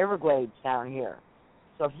Everglades down here.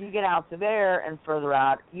 So if you get out to there and further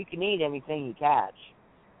out, you can eat anything you catch.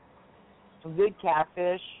 Some good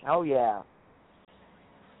catfish, oh yeah.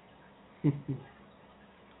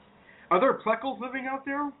 Are there plecos living out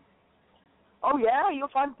there? Oh yeah, you'll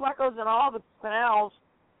find plecos in all the canals.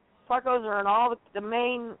 Plecos are in all the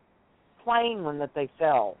main plain one that they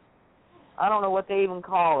sell. I don't know what they even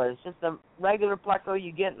call it. It's just a regular pleco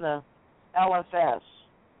you get in the LFS.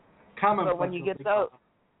 Common so plecos. When you get those,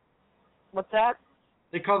 what's that?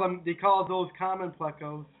 They call those common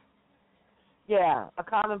plecos. Yeah, a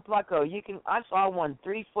common pleco. I saw one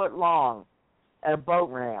 3 foot long at a boat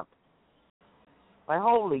ramp. My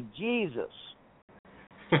holy Jesus.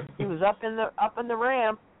 He was up in the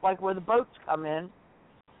ramp, like where the boats come in,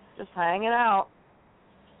 just hanging out.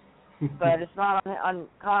 But it's not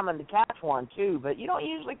uncommon to catch one, too. But you don't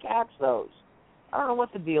usually catch those. I don't know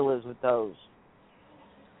what the deal is with those.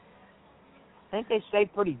 I think they stay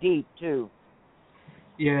pretty deep, too.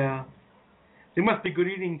 Yeah. They must be good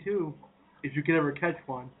eating, too, if you could ever catch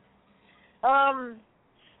one.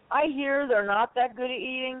 I hear they're not that good at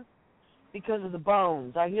eating because of the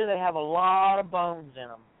bones. I hear they have a lot of bones in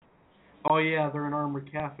them. Oh, yeah, they're an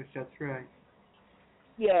armored catfish, that's right.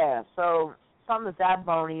 Yeah, so something that's that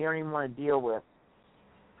bony you don't even want to deal with.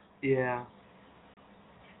 Yeah.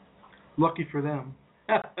 Lucky for them.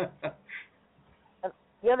 Yeah,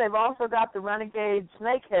 they've also got the renegade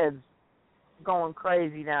snakeheads going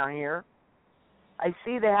crazy down here. I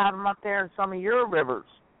see they have them up there in some of your rivers.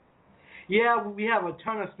 Yeah, we have a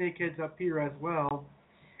ton of snakeheads up here as well.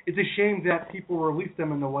 It's a shame that people released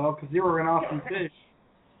them in the wild because they were an awesome fish.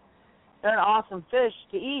 They're an awesome fish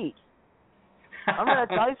to eat. I'm going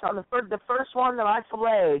to tell you something. The first one that I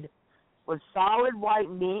filleted was solid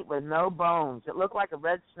white meat with no bones. It looked like a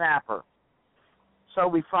red snapper. So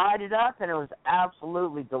we fried it up, and it was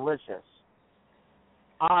absolutely delicious.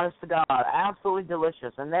 Honest to God, absolutely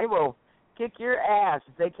delicious. And they will kick your ass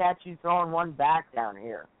if they catch you throwing one back down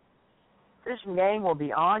here. Fish and Game will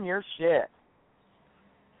be on your shit.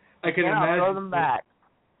 I can imagine. Throw them back.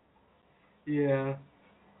 Yeah.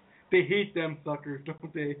 They hate them suckers,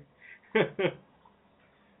 don't they?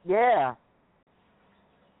 Yeah.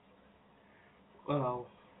 Wow.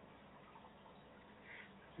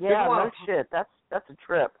 Yeah, no shit. That's a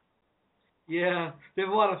trip. Yeah, there's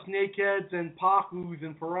a lot of snakeheads and pacus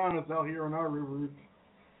and piranhas out here in our rivers.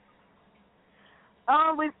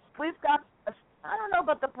 We've got, I don't know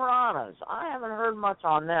about the piranhas. I haven't heard much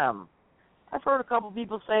on them. I've heard a couple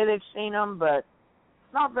people say they've seen them, but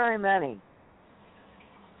not very many.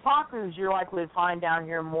 Pacus you're likely to find down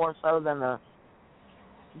here more so than the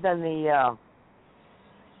piranha.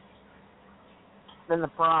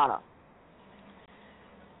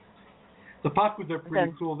 The pacus are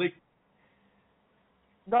pretty cool.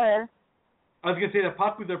 Go ahead. I was gonna say the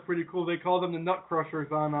pacus are pretty cool. They call them the nut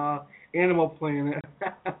crushers on Animal Planet.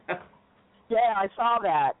 Yeah, I saw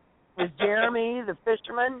that. With Jeremy, the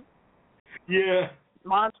fisherman. Yeah.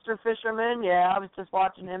 Monster fisherman. Yeah, I was just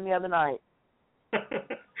watching him the other night.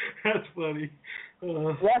 That's funny.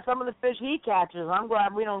 Yeah, some of the fish he catches, I'm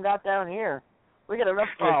glad we don't got down here. We got enough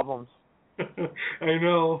problems. I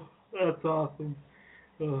know. That's awesome.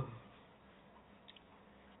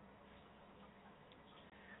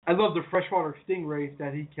 I love the freshwater stingrays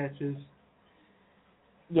that he catches.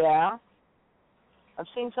 Yeah. I've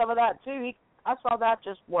seen some of that too. I saw that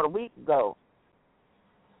just, a week ago.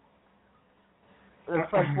 The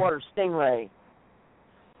freshwater stingray.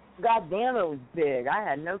 God damn, it was big. I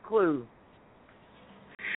had no clue.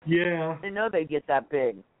 Yeah. I didn't know they'd get that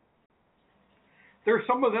big. There's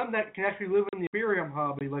some of them that can actually live in the aquarium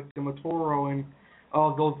hobby, like the Matoro and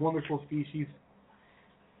all those wonderful species.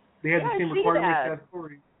 They had the same requirements as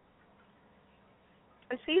cory.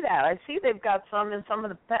 I see that. I see they've got some in some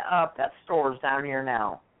of the pet stores down here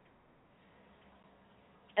now.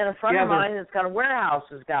 And a friend of mine that's got a warehouse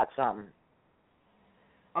has got some.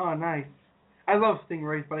 Oh, nice. I love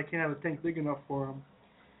stingrays, but I can't have a tank big enough for them.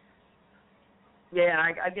 Yeah,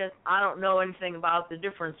 I guess I don't know anything about the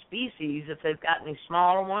different species. If they've got any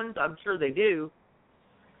smaller ones, I'm sure they do.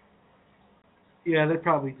 Yeah, they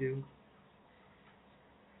probably do.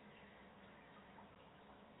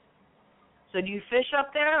 So do you fish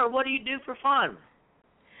up there, or what do you do for fun?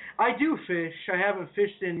 I do fish. I haven't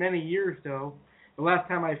fished in many years, though. The last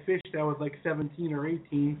time I fished, I was like 17 or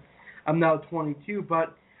 18. I'm now 22,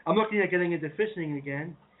 but I'm looking at getting into fishing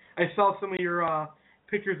again. I saw some of your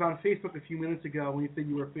pictures on Facebook a few minutes ago when you said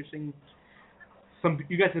you were fishing.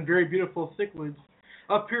 You got some very beautiful cichlids.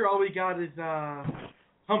 Up here, all we got is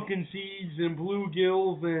pumpkin seeds and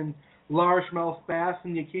bluegills and largemouth bass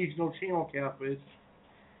and the occasional channel catfish.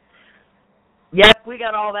 Yep, we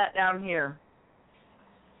got all that down here.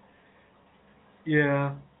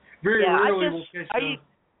 Yeah. Very rarely we'll catch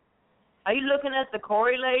Are you looking at the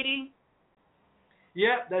Cory lady?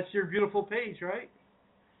 Yeah, that's your beautiful page, right?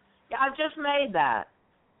 Yeah, I've just made that.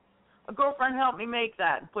 A girlfriend helped me make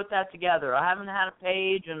that and put that together. I haven't had a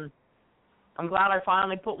page, and I'm glad I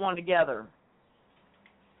finally put one together.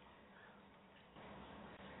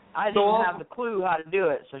 I didn't have the clue how to do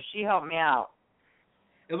it, so she helped me out.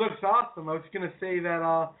 It looks awesome. I was going to say that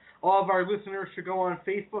all of our listeners should go on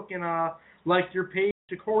Facebook and like your page,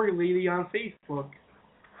 the Cory Lady, on Facebook.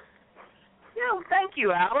 Yeah, well, thank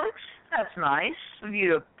you, Alex. That's nice of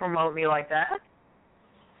you to promote me like that.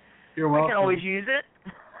 You're welcome. I can always use it.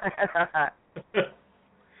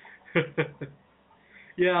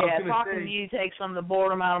 Yeah, talking to you takes some of the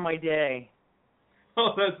boredom out of my day.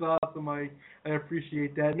 Oh, that's awesome. I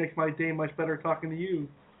appreciate that. It makes my day much better talking to you.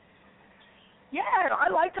 Yeah, I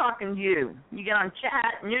like talking to you. You get on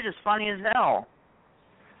chat, and you're just funny as hell.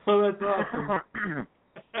 Oh, that's awesome.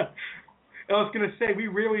 I was going to say, we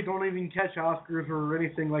really don't even catch Oscars or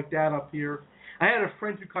anything like that up here. I had a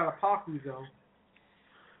friend who caught a pacu, though.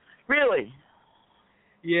 Really?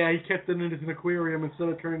 Yeah, he kept it in an aquarium instead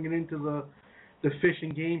of turning it into the fish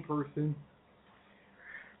and game person.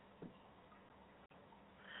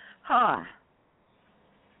 Huh.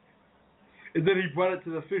 And then he brought it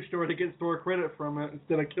to the fish store to get store credit from it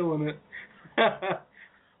instead of killing it.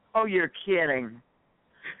 Oh, you're kidding.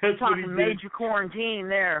 That's talking what he did. Major quarantine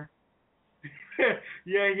there.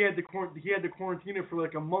 Yeah, he had to quarantine it for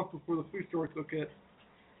like a month before the food store took it.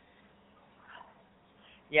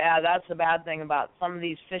 Yeah, that's the bad thing about some of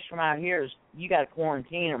these fish from out here is you got to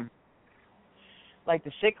quarantine them. Like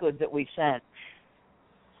the cichlids that we sent.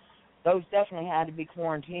 Those definitely had to be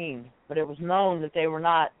quarantined, but it was known that they were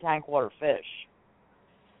not tank water fish.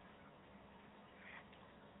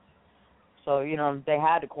 So, they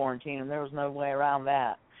had to quarantine them. There was no way around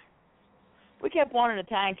that. We kept one in a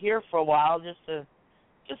tank here for a while just to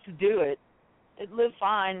do it. It lived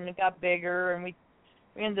fine, and it got bigger, and we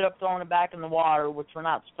We ended up throwing it back in the water, which we're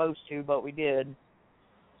not supposed to, but we did.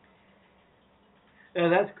 Yeah,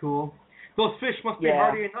 that's cool. Those fish must be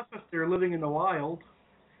hardy enough if they're living in the wild.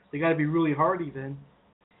 They got to be really hardy then.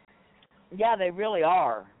 Yeah, they really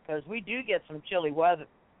are, because we do get some chilly weather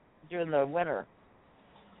during the winter.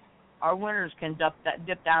 Our winters can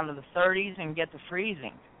dip down to the 30s and get to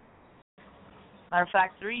freezing. Matter of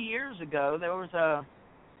fact, 3 years ago, there was a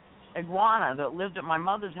iguana that lived at my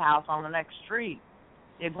mother's house on the next street.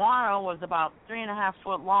 The iguana was about 3.5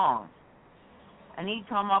 foot long. And he'd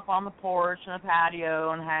come up on the porch and the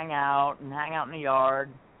patio and hang out in the yard.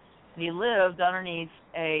 And he lived underneath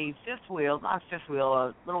a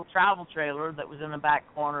little travel trailer that was in the back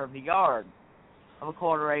corner of the yard of a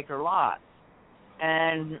 1/4 acre lot.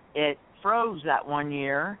 And it froze that one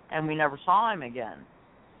year, and we never saw him again.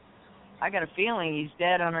 I got a feeling he's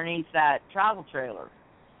dead underneath that travel trailer.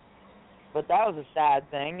 But that was a sad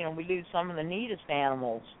thing. You know, we lose some of the neatest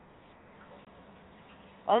animals.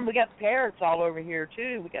 Oh, and we got parrots all over here,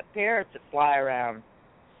 too. We got parrots that fly around.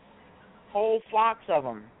 Whole flocks of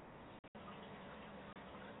them.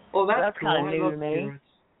 Well, that's cool. Kind of new to me. Parrots.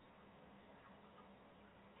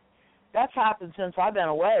 That's happened since I've been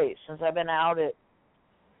away, since I've been out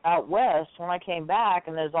west. When I came back,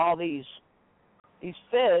 and there's all these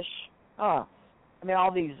fish. All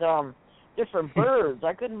these different birds.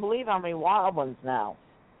 I couldn't believe how many wild ones now.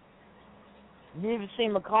 You even see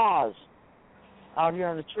macaws out here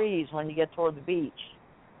in the trees when you get toward the beach.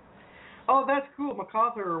 Oh, that's cool.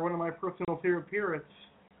 Macaws are one of my personal favorite parrots.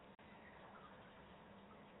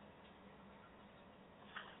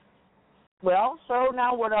 Well, so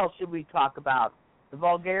now what else should we talk about? The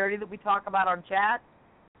vulgarity that we talk about on chat?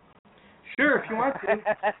 Sure, if you want to.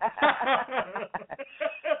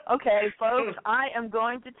 Okay, folks, I am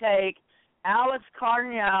going to take Alex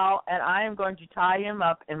Cardinale and I am going to tie him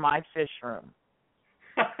up in my fish room.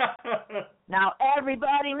 Now,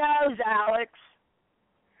 everybody knows Alex.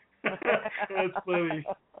 That's funny.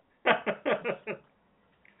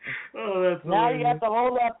 Oh, that's now hilarious. You have to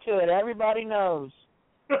hold up to it. Everybody knows.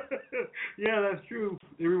 Yeah, that's true.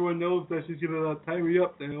 Everyone knows that she's going to tie me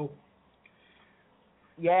up now.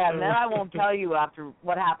 Yeah, and then I won't tell you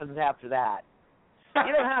what happens after that.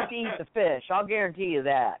 You don't have to eat the fish. I'll guarantee you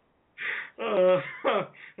that.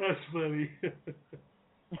 That's funny.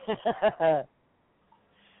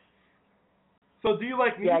 So do you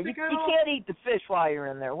like music at all? You can't eat the fish while you're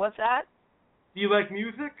in there. What's that? Do you like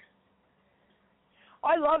music? Oh,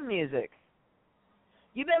 I love music.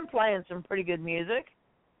 You've been playing some pretty good music.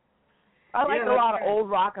 I like a lot of old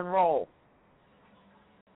rock and roll.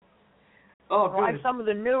 Oh, good. I like some of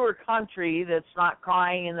the newer country that's not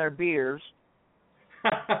crying in their beers.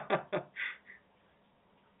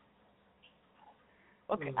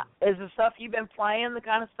 Okay, is the stuff you've been playing the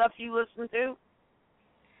kind of stuff you listen to?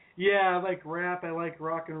 Yeah, I like rap, I like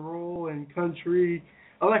rock and roll and country.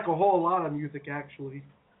 I like a whole lot of music, actually.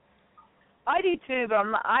 I do too, but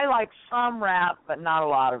I like some rap, but not a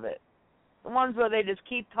lot of it. The ones where they just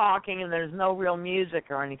keep talking and there's no real music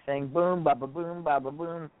or anything. Boom, ba ba boom, ba ba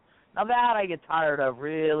boom. Now that I get tired of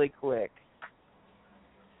really quick.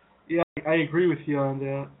 Yeah, I agree with you on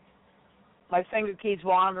that. My finger keeps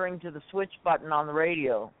wandering to the switch button on the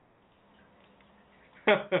radio.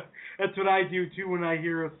 That's what I do too when I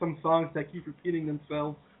hear some songs that keep repeating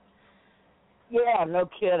themselves. Yeah, no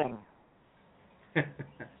kidding.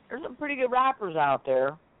 There's some pretty good rappers out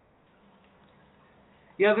there.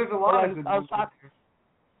 Yeah, there's a lot of good I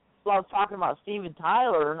was talking about Steven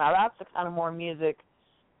Tyler. Now that's the kind of more music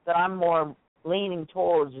that I'm more leaning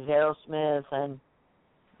towards, is Aerosmith and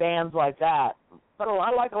bands like that. But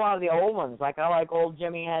I like a lot of the old ones. Like I like old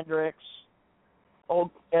Jimi Hendrix,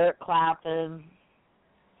 old Eric Clapton.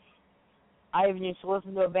 I even used to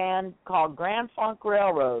listen to a band called Grand Funk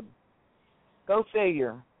Railroad. Go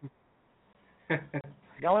figure.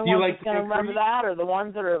 The only ones that's going to remember that are the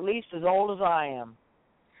ones that are at least as old as I am.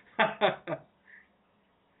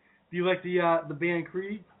 Do you like the band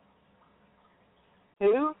Creed?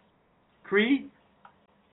 Who? Creed?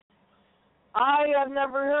 I have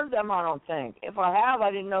never heard them, I don't think. If I have,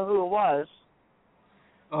 I didn't know who it was.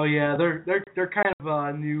 Oh yeah, they're kind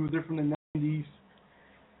of new. They're from the 90s.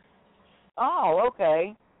 Oh,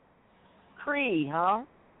 okay. Creed, huh?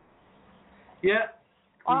 Yeah.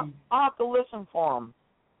 I'll have to listen for them.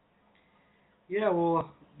 Yeah, well,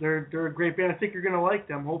 they're a great band. I think you're gonna like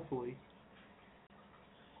them, hopefully.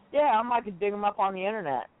 Yeah, I might could dig them up on the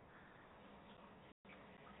internet.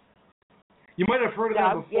 You might have heard of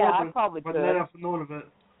them before, yeah, I probably but could. not have known of it.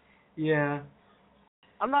 Yeah.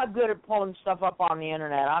 I'm not good at pulling stuff up on the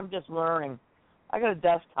internet. I'm just learning. I got a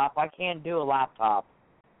desktop. I can't do a laptop.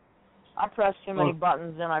 I press too many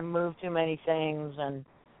buttons and I move too many things, and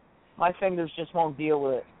my fingers just won't deal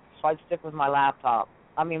with it. So I stick with my laptop.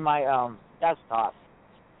 I mean my desktop.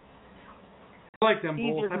 I like them it's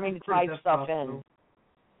both. Easier for me to type stuff in. Though.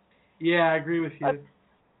 Yeah, I agree with you.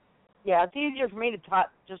 Yeah, it's easier for me to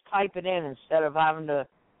just type it in instead of having to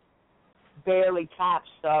barely tap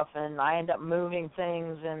stuff, and I end up moving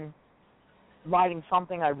things and writing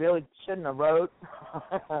something I really shouldn't have wrote.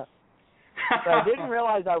 So I didn't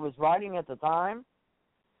realize I was writing at the time.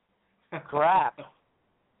 Crap.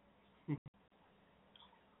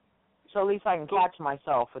 So at least I can catch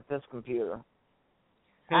myself with this computer.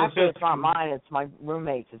 Actually, it's not mine. It's my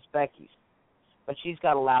roommate's. It's Becky's. But she's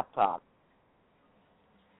got a laptop.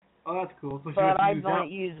 Oh, that's cool. So but I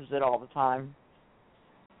don't use it all the time.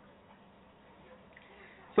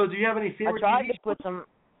 So do you have any favorite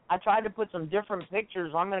I tried to put some different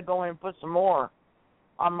pictures. I'm going to go in and put some more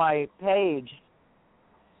on my page.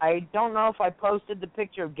 I don't know if I posted the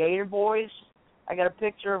picture of Gator Boys. I got a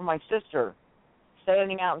picture of my sister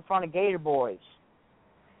standing out in front of Gator Boys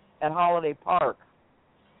at Holiday Park.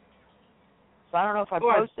 So I don't know if I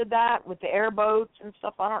posted that with the airboats and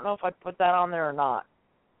stuff. I don't know if I put that on there or not.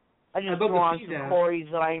 I just threw on some Corys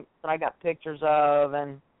that I got pictures of,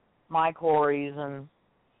 and my Corys and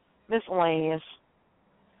miscellaneous.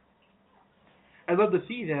 I'd love to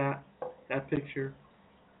see that picture.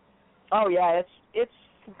 Oh yeah, it's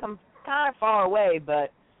kind of far away,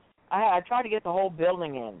 but I tried to get the whole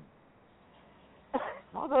building in.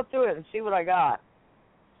 I'll go through it and see what I got.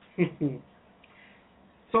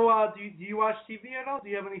 So, do you watch TV at all? Do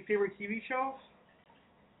you have any favorite TV shows?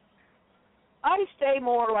 I stay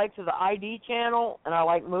more like to the ID channel, and I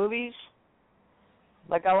like movies.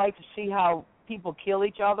 Like, I like to see how people kill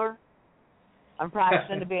each other. I'm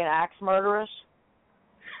practicing to be an axe murderess.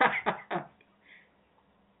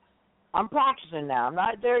 I'm practicing now. I'm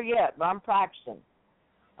not there yet, but I'm practicing.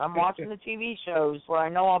 I'm watching the TV shows where I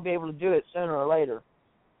know I'll be able to do it sooner or later.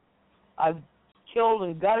 I've killed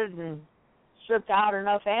and gutted and stripped out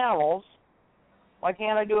enough animals. Why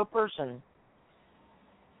can't I do a person?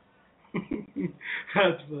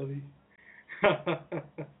 That's funny.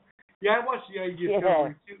 Yeah, I watch the idea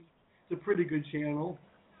Discovery too. It's a pretty good channel.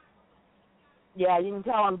 Yeah, you can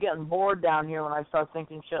tell I'm getting bored down here when I start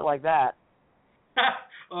thinking shit like that.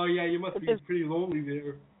 Oh yeah, you must be pretty lonely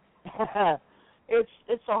there.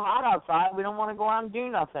 It's so hot outside. We don't want to go out and do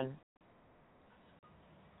nothing.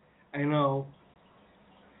 I know.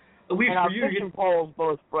 At least and for you, our fishing poles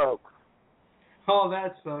both broke. Oh,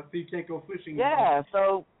 that sucks. So you can't go fishing. Yeah,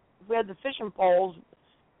 so we had the fishing poles.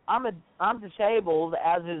 I'm disabled,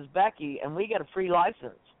 as is Becky, and we get a free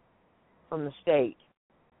license from the state.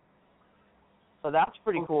 So that's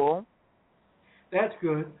pretty cool. That's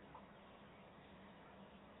good.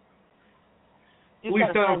 You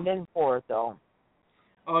just got to send in for it, though.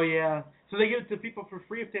 Oh, yeah. So they give it to people for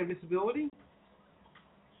free if they have disability?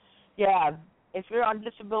 Yeah. If you're on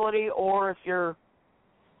disability or if you're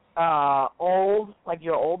old, like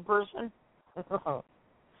you're an old person.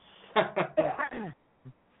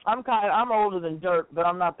 I'm older than dirt, but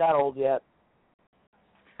I'm not that old yet.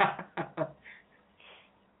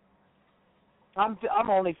 I'm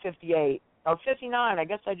only 58. Oh, 59. I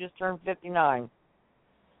guess I just turned 59.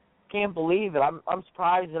 Can't believe it. I'm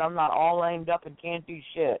surprised that I'm not all lamed up and can't do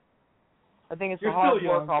shit. I think it's the hard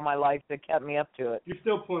work all my life that kept me up to it. You're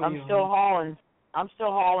still plenty I'm still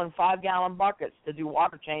hauling 5-gallon buckets to do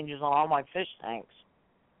water changes on all my fish tanks.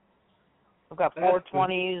 I've got 4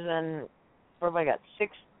 20s and what have I got?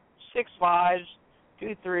 6 5s,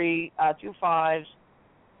 2 5s.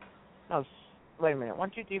 No, wait a minute.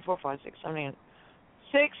 1, 2, 3, 4, 5, 6, 7, 8.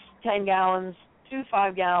 6 10 gallons, 2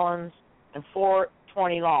 5 gallons, and 4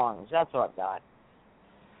 20 longs. That's what I've got.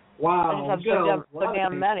 Wow. I just have so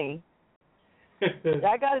damn many.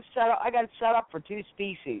 I got it set up for 2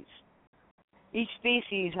 species. Each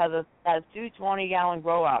species has 2 20-gallon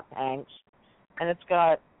grow-out tanks, and it's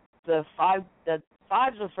got the 5s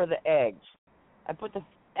are for the eggs. I put the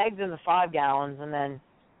eggs in the 5 gallons, and then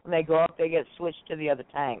when they grow up, they get switched to the other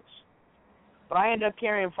tanks. But I end up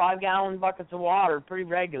carrying 5-gallon buckets of water pretty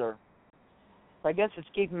regular. So I guess it's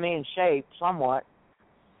keeping me in shape somewhat.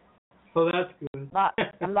 So that's good.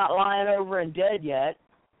 I'm not lying over and dead yet.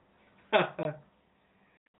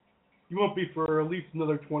 You won't be for at least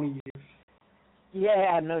another 20 years.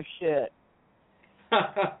 Yeah, no shit.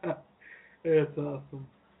 That's awesome.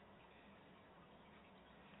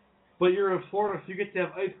 But you're in Florida, so you get to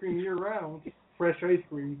have ice cream year-round. Fresh ice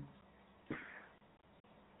cream.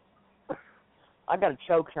 I got to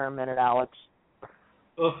choke here in a minute, Alex.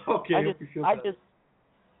 Okay, I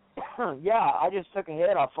just took a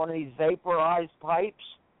hit off one of these vaporized pipes.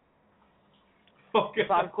 Okay.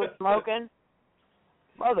 If I quit smoking,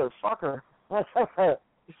 motherfucker.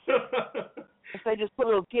 If they just put a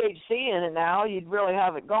little THC in it now, you'd really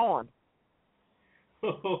have it going.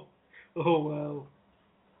 Oh, wow.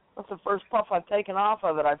 That's the first puff I've taken off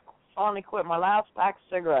of it. I've finally quit my last pack of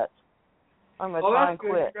cigarettes. I'm going to try and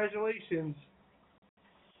good. quit. Congratulations.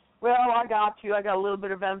 Well, I got a little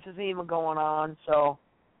bit of emphysema going on, so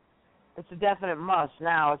it's a definite must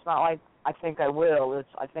now. It's not like I think I will.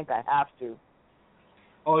 I think I have to.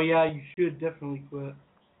 Oh, yeah, you should definitely quit.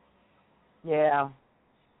 Yeah.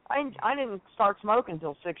 I didn't start smoking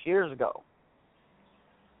until 6 years ago.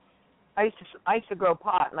 I used to grow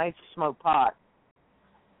pot, and I used to smoke pot.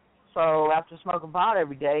 So after smoking pot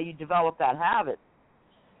every day, you develop that habit.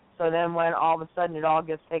 So then when all of a sudden it all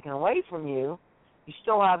gets taken away from you, you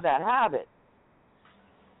still have that habit.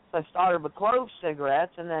 So I started with clove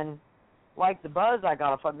cigarettes, and then, like the buzz I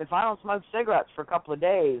got off of it, if I don't smoke cigarettes for a couple of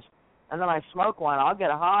days, and then I smoke one, I'll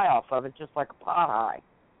get a high off of it, just like a pot high.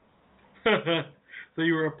 So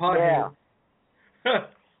you were a pothead. Yeah.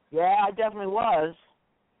 Yeah, I definitely was.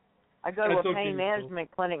 I go to That's a pain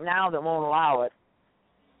management clinic now that won't allow it.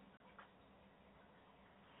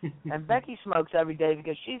 And Becky smokes every day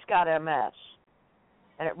because she's got MS.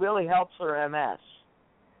 And it really helps her MS.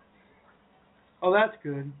 Oh, that's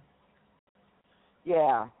good.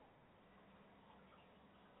 Yeah.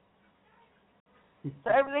 So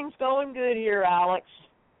everything's going good here, Alex.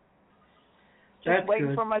 Just that's waiting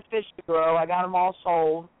good. for my fish to grow. I got them all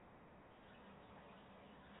sold.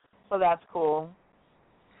 So that's cool.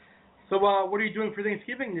 So what are you doing for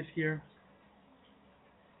Thanksgiving this year?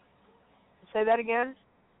 Say that again?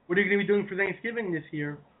 What are you going to be doing for Thanksgiving this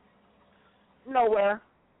year? Nowhere.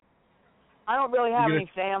 I don't really have any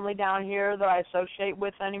family down here that I associate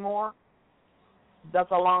with anymore.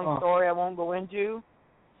 That's a long story I won't go into.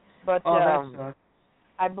 But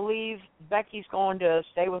I believe Becky's going to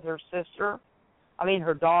stay with her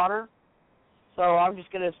her daughter. So I'm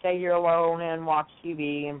just going to stay here alone and watch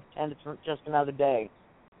TV and pretend it's just another day.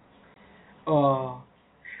 Are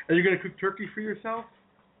you going to cook turkey for yourself?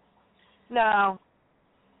 No.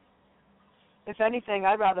 If anything,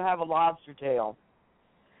 I'd rather have a lobster tail.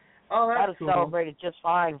 Oh, that's cool. That'll celebrate it just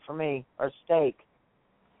fine for me, or steak.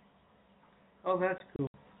 Oh, that's cool.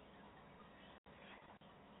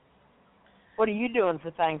 What are you doing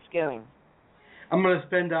for Thanksgiving? I'm going to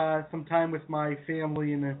spend some time with my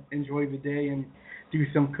family and enjoy the day and do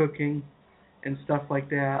some cooking and stuff like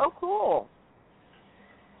that. Oh, cool.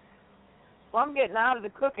 Well, I'm getting out of the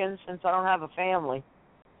cooking since I don't have a family.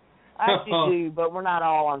 I actually do, but we're not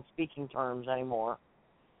all on speaking terms anymore.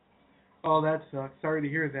 Oh, that sucks. Sorry to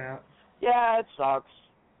hear that. Yeah, it sucks.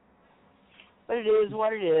 But it is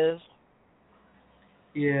what it is.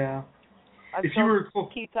 Yeah. I if you were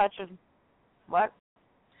keep touching. What?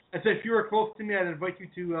 I said if you were close to me, I'd invite you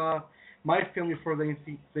to my family for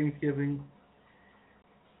Thanksgiving.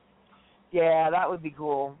 Yeah, that would be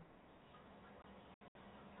cool.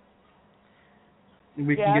 And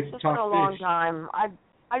we can get it's to just talk been a long time.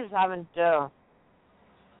 I just haven't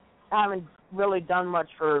really done much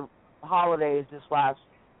for holidays this last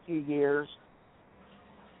few years.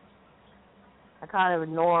 I kind of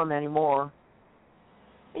ignore them anymore.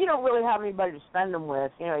 You don't really have anybody to spend them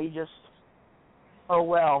with. You know, you just, oh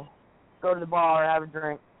well, go to the bar, have a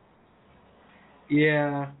drink.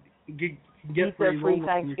 Yeah. Get eat their free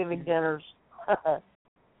Thanksgiving dinners.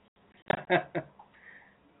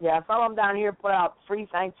 Yeah, some of them down here put out free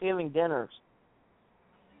Thanksgiving dinners.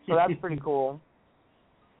 So that's pretty cool.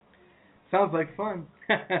 Sounds like fun.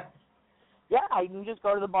 Yeah, you can just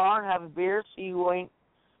go to the bar and have a beer, see who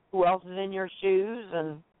else is in your shoes,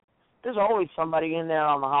 and there's always somebody in there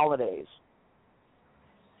on the holidays.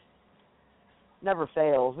 Never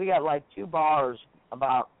fails. We got like 2 bars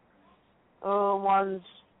about, one's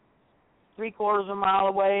 3/4 of a mile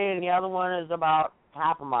away, and the other one is about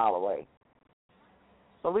half a mile away.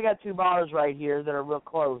 So we got 2 bars right here that are real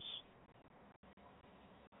close.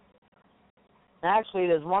 Actually,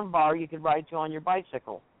 there's one bar you could ride to on your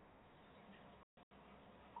bicycle.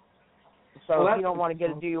 So if you don't want to get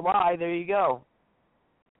a DUI, there you go.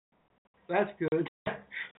 That's good.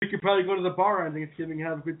 We could probably go to the bar on Thanksgiving and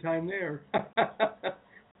have a good time there.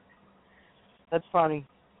 That's funny.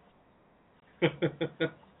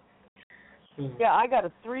 Yeah, I got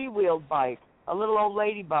a 3-wheeled bike, a little old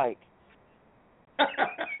lady bike.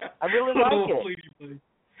 I really like it.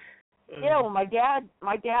 Yeah, well, my dad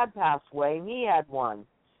passed away, and he had one,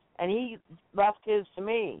 and he left his to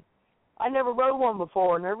me. I never rode one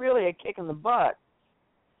before, and they're really a kick in the butt.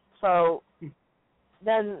 So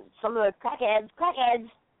then some of the crackheads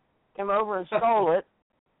came over and stole it,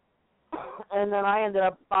 And then I ended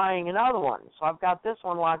up buying another one. So I've got this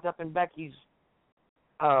one locked up in Becky's.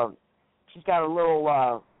 She's got a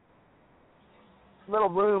little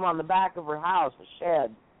room on the back of her house, a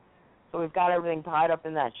shed. So we've got everything tied up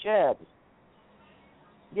in that shed.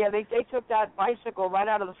 Yeah, they took that bicycle right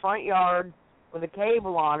out of the front yard with a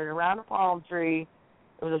cable on it around a palm tree.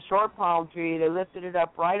 It was a short palm tree. They lifted it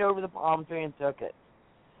up right over the palm tree and took it.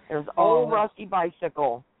 It was an old rusty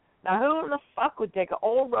bicycle. Now, who in the fuck would take an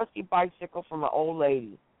old rusty bicycle from an old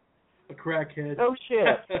lady? A crackhead. No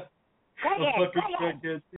shit. A fucking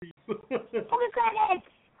crackhead.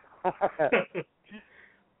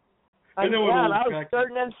 I know what I was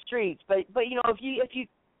skirting them streets, but you know, if you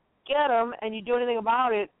get them and you do anything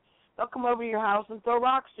about it, they'll come over to your house and throw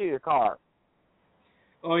rocks through your car.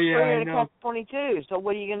 Oh yeah, so you're I know. Catch-22. So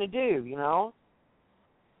what are you gonna do? You know?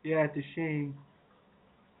 Yeah, it's a shame.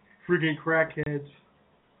 Freaking crackheads.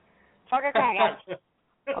 Fucking crackheads.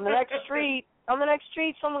 On the next street,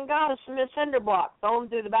 someone got a cement cinder block thrown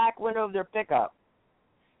through the back window of their pickup.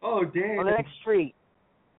 Oh damn. On the next street.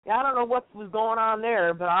 Yeah, I don't know what was going on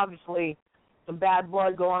there, but obviously some bad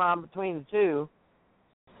blood going on between the two.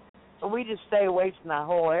 So we just stay away from that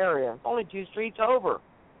whole area. It's only 2 streets over.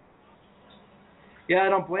 Yeah, I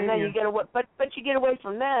don't blame you. And then you. You get away, but you get away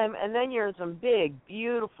from them, and then you're in some big,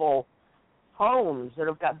 beautiful homes that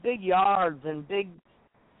have got big yards and big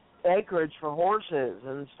acreage for horses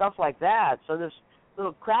and stuff like that. So this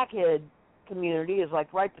little crackhead community is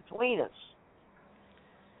like right between us.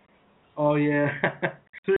 Oh yeah.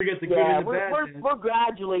 So you get the good and the bad. We're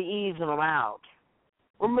gradually easing them out.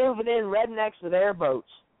 We're moving in rednecks with airboats.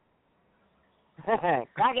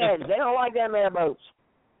 Crackheads, they don't like them airboats.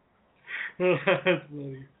 That's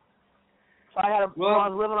funny. So when I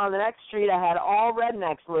was living on the next street, I had all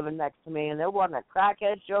rednecks living next to me, and there wasn't a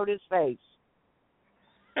crackhead showed his face.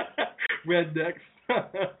 Rednecks.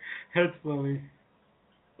 That's funny.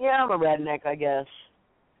 Yeah, I'm a redneck, I guess.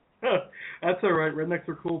 That's all right. Rednecks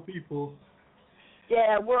are cool people.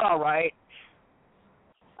 Yeah, we're all right.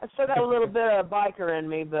 I still got a little bit of biker in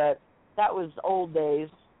me, but that was old days.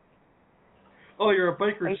 Oh, you're a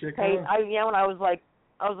biker chick, huh? When I was like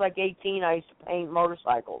 18, I used to paint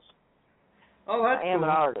motorcycles. Oh, that's I am cool.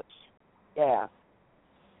 an artist. Yeah. A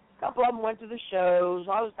couple of them went to the shows.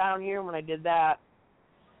 I was down here when I did that.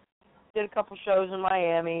 Did a couple shows in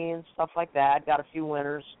Miami and stuff like that. Got a few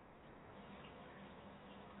winners.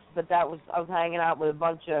 But I was hanging out with a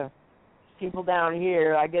bunch of people down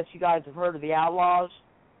here. I guess you guys have heard of the Outlaws.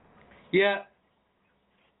 Yeah.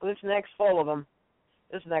 Well, this neck's full of them.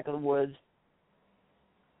 This neck of the woods.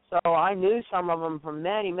 So I knew some of them from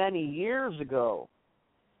many, many years ago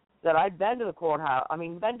that I'd been to the courthouse.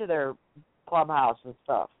 Been to their clubhouse and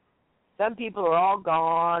stuff. Them people are all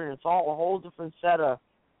gone, and it's all a whole different set of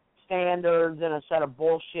standards and a set of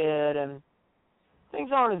bullshit, and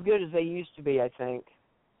things aren't as good as they used to be, I think.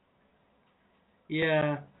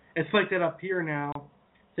 Yeah, it's like that up here now.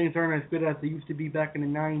 Things aren't as good as they used to be back in the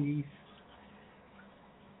 90s.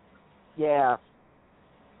 Yeah.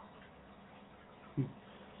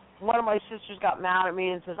 One of my sisters got mad at me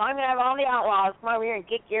and says, I'm going to have all the outlaws come over here and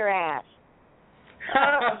kick your ass.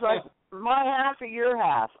 I was like, my half or your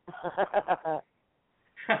half?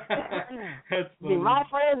 That's funny. My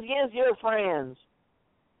friends against your friends.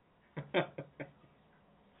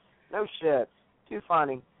 No shit. Too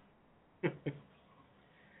funny. I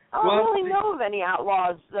don't really know of any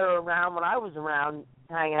outlaws that are around when I was around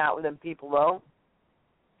hanging out with them people, though.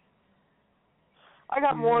 I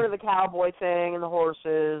got more to the cowboy thing and the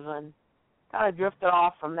horses and kind of drifted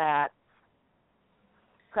off from that.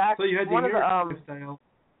 So you had to hear lifestyle.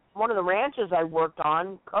 One of the ranches I worked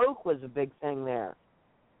on, coke was a big thing there.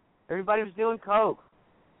 Everybody was doing coke.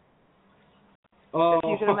 Oh. If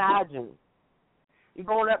you can imagine. You're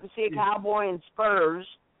going up to see a cowboy in spurs,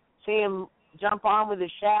 see him jump on with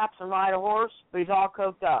his chaps and ride a horse, but he's all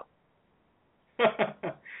coked up.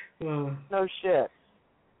 No shit.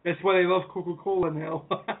 That's why they love Coca-Cola now.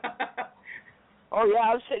 Oh, yeah,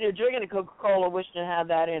 I was sitting here drinking a Coca-Cola wishing it had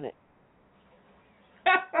that in it.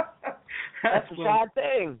 That's a sad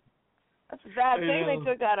thing. That's a sad thing they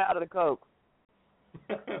took that out of the Coke.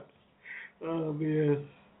 Oh, man.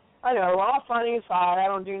 I know. All funny aside, I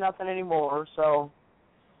don't do nothing anymore, so.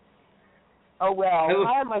 Oh, well.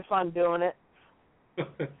 I had my fun doing it.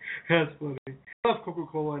 That's funny. I love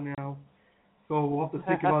Coca-Cola now, so we'll have to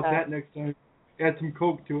think about that next time. Add some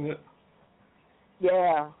Coke to it.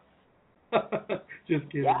 Yeah. Just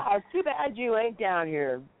kidding. Yeah, it's too bad you ain't down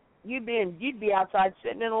here. You'd be outside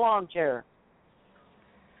sitting in a lawn chair.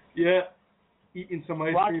 Yeah, eating some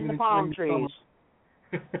ice watching cream. The palm trees.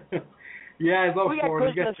 Yeah, I love We got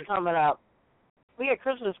Florida. Christmas coming up. we get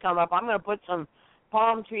Christmas coming up, I'm going to put some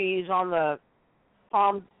palm trees on the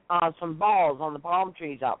some balls on the palm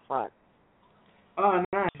trees out front. Oh,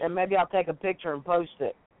 nice. And maybe I'll take a picture and post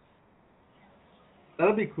it.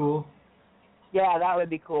 That'll be cool. Yeah, that would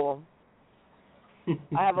be cool.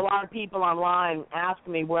 I have a lot of people online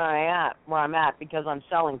asking me where I'm at because I'm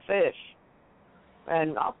selling fish.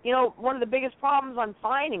 And, one of the biggest problems I'm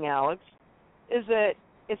finding, Alex, is that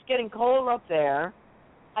it's getting cold up there.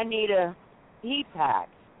 I need a heat pack.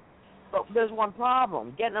 But there's one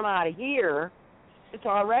problem. Getting them out of here, it's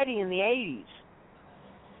already in the 80s.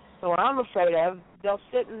 So what I'm afraid of, they'll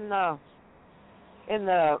sit in the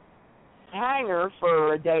hangar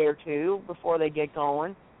for a day or two before they get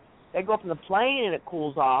going. They go up in the plane and it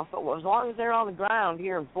cools off. But as long as they're on the ground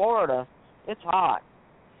here in Florida, it's hot.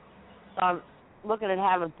 So I'm looking at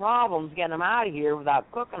having problems getting them out of here without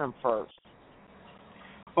cooking them first.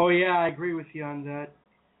 Oh, yeah, I agree with you on that.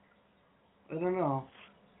 I don't know.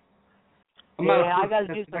 I got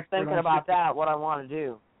to do some thinking about that, what I want to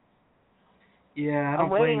do. Yeah, I'm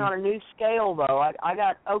waiting on a new scale, though. I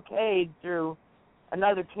got okayed through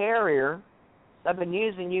another carrier. I've been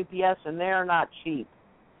using UPS, and they're not cheap.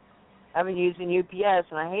 I've been using UPS,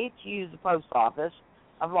 and I hate to use the post office.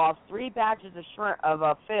 I've lost 3 batches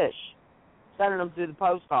of fish, sending them through the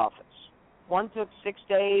post office. One took 6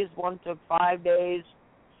 days, one took 5 days,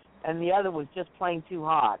 and the other was just plain too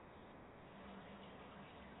hot.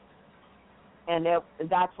 And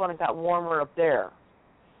that's when it got warmer up there.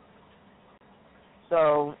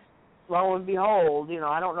 So, lo and behold,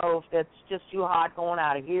 I don't know if it's just too hot going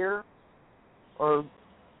out of here, or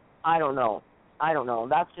I don't know.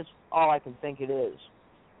 That's just all I can think it is.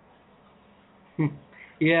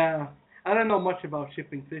 Yeah, I don't know much about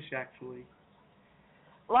shipping fish, actually.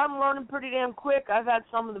 Well, I'm learning pretty damn quick. I've had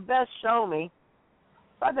some of the best show me.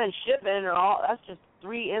 I've been shipping, and that's just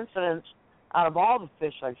 3 incidents out of all the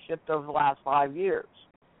fish I've shipped over the last 5 years.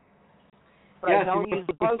 But I don't use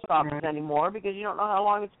the post office anymore because you don't know how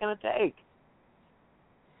long it's going to take.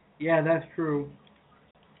 Yeah, that's true.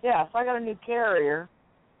 Yeah, so I got a new carrier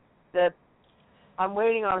that I'm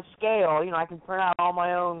waiting on a scale. I can print out all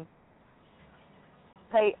my own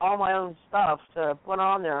stuff to put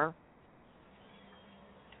on there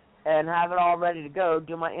and have it all ready to go,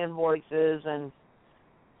 do my invoices, and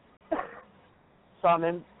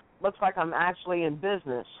so looks like I'm actually in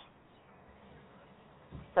business.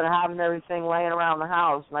 Instead of having everything laying around the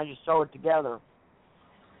house and I just sew it together.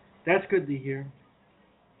 That's good to hear.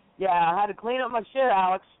 Yeah, I had to clean up my shit,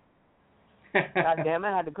 Alex. God damn it,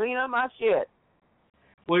 I had to clean up my shit.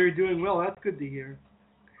 Well, you're doing well. That's good to hear.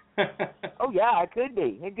 Oh, yeah, it could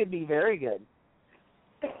be. It could be very good.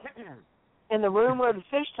 In the room where the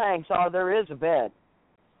fish tanks are, there is a bed.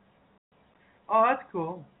 Oh, that's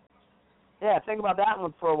cool. Yeah, think about that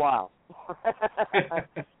one for a while. I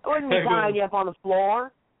wouldn't be tying you up on the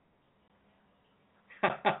floor.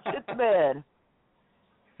 Shit the bed.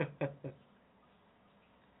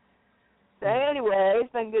 So anyway,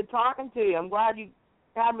 it's been good talking to you. I'm glad you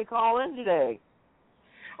had me call in today.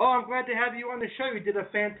 Oh, I'm glad to have you on the show. You did a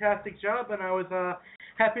fantastic job, and I was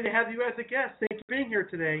happy to have you as a guest. Thank you for being here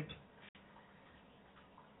today.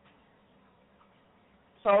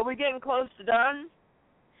 So are we getting close to done?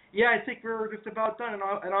 Yeah, I think we're just about done, and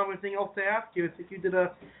I don't have anything else to ask you. I think you did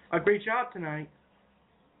a great job tonight.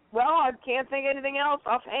 Well, I can't think of anything else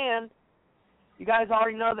offhand. You guys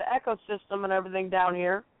already know the ecosystem and everything down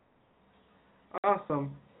here.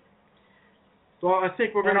 Awesome. Well, I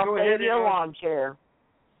think we're going to go ahead and... I'll save you a lawn chair.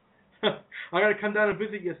 I got to come down and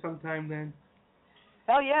visit you sometime then.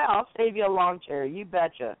 Hell yeah, I'll save you a lawn chair. You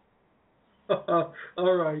betcha. All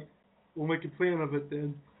right. We'll make a plan of it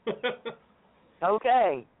then.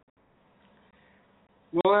 Okay.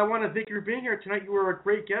 Well, I want to thank you for being here tonight. You were a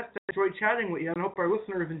great guest. I enjoyed chatting with you, and I hope our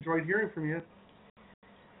listeners enjoyed hearing from you.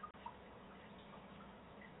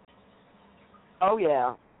 Oh,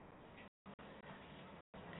 yeah.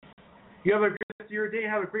 You have a great rest of your day.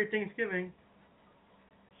 Have a great Thanksgiving.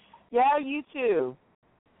 Yeah, you too.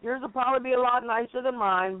 Yours will probably be a lot nicer than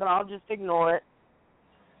mine, but I'll just ignore it.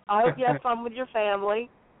 I hope you have fun with your family.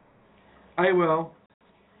 I will.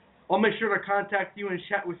 I'll make sure to contact you and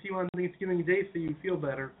chat with you on Thanksgiving Day so you feel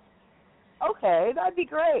better. Okay, that'd be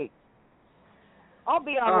great. I'll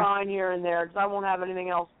be online here and there because I won't have anything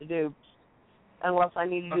else to do unless I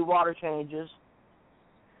need to do water changes.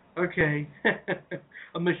 Okay.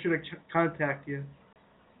 I'll make sure to contact you.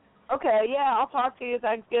 Okay, yeah, I'll talk to you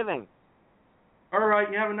Thanksgiving. All right,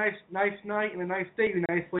 you have a nice night and a nice day, you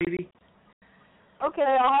nice lady.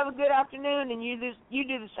 Okay, I'll have a good afternoon, and you do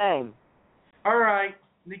the same. All right.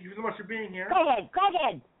 Thank you so much for being here. Go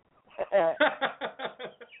ahead.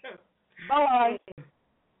 Bye.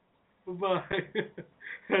 Bye.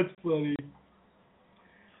 That's funny.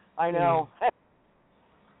 I know.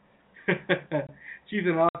 She's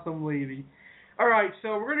an awesome lady. All right,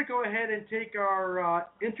 so we're going to go ahead and take our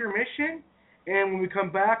intermission, and when we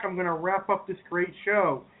come back, I'm going to wrap up this great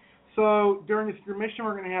show. So during this intermission,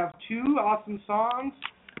 we're going to have two awesome songs.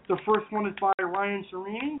 The first one is by Ryan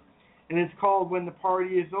Serini, and it's called When the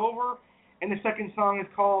Party Is Over, and the second song is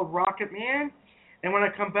called Rocket Man. And when I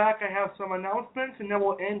come back, I have some announcements, and then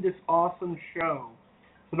we'll end this awesome show.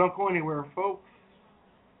 So don't go anywhere, folks.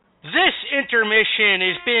 This intermission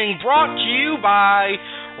is being brought to you by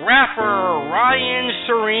rapper Ryan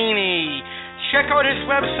Serini. Check out his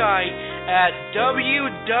website at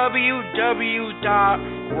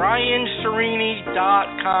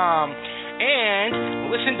www.ryanserini.com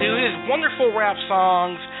and listen to his wonderful rap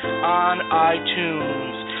songs on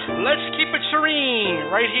iTunes. Let's keep it serene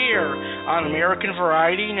right here on American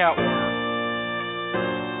Variety Network.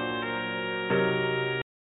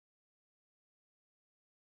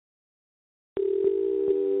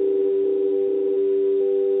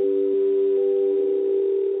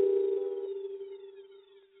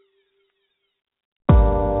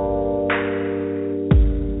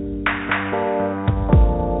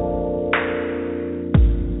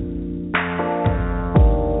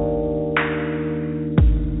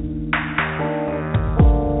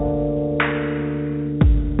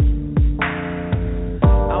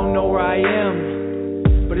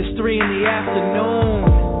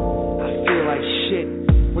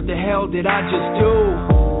 Did I just do?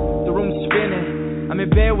 The room's spinning. I'm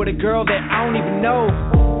in bed with a girl that I don't even know.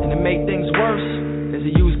 And to make things worse, there's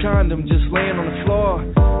a used condom just laying on the floor.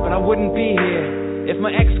 But I wouldn't be here if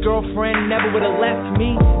my ex-girlfriend never would have left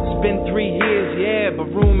me. It's been 3 years, yeah,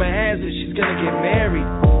 but rumor has it she's gonna get married.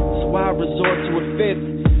 So I resort to a fifth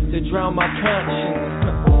to drown my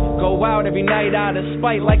conscience. Go out every night out of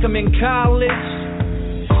spite like I'm in college.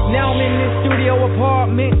 Now I'm in this studio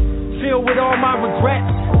apartment filled with all my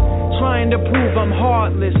regrets. Trying to prove I'm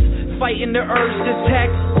heartless, fighting the urge to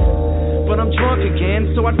text. But I'm drunk again,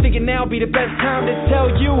 so I figured now be the best time to tell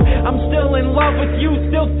you I'm still in love with you,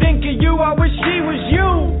 still think of you, I wish she was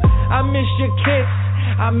you. I miss your kiss,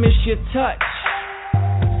 I miss your touch.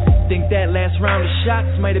 Think that last round of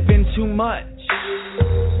shots might have been too much.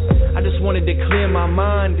 I just wanted to clear my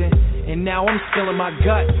mind, and now I'm spilling my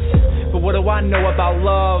guts. But what do I know about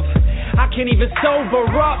love? I can't even sober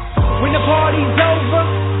up when the party's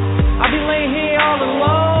over. I'll be laying here all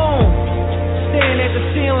alone, staring at the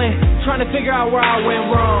ceiling, trying to figure out where I went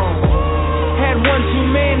wrong. Had one too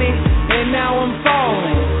many, and now I'm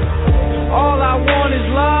falling. All I want is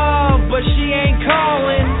love, but she ain't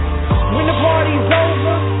calling. When the party's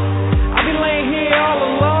over, I'll be laying here all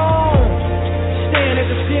alone, staring at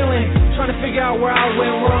the ceiling, trying to figure out where I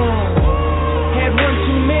went wrong. Had one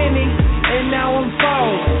too many, and now I'm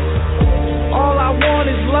falling. All I want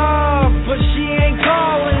is love, but she ain't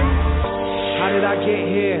calling. How did I get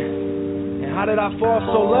here? And how did I fall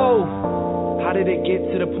so low? How did it get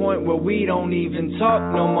to the point where we don't even talk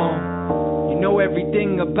no more? You know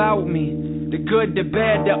everything about me, the good, the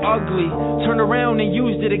bad, the ugly. Turned around and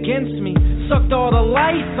used it against me, sucked all the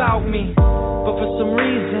life out me. But for some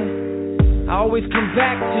reason, I always come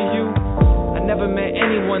back to you. I never met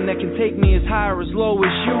anyone that can take me as high or as low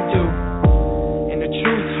as you do. And the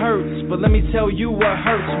truth hurts, but let me tell you what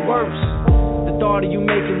hurts worse. The thought of you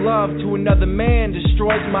making love to another man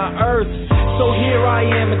destroys my earth. So here I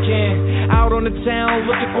am again, out on the town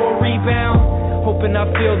looking for a rebound, hoping I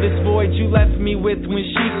fill this void you left me with when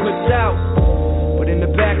she flips out. But in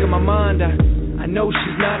the back of my mind, I know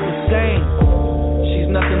she's not the same. She's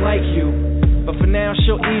nothing like you, but for now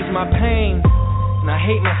she'll ease my pain, and I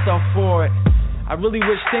hate myself for it. I really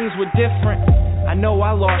wish things were different. I know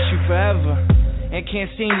I lost you forever, and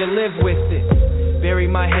can't seem to live with it. Bury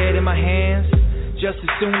my head in my hands just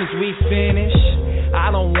as soon as we finish. I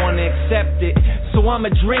don't wanna accept it, so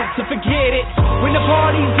I'ma drink to forget it. When the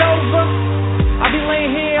party's over, I'll be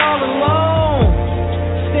laying here all alone,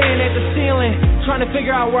 staring at the ceiling, trying to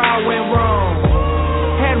figure out where I went wrong.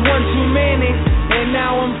 Had one too many, and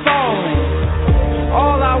now I'm falling.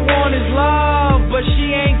 All I want is love, but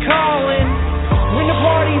she ain't calling. When the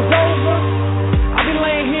party's over, I'll be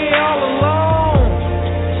laying here all alone,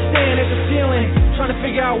 staring at the ceiling, trying to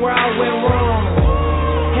figure out where I went wrong.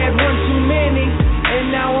 Had one too many,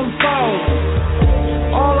 and now I'm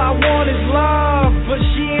falling. All I want is love, but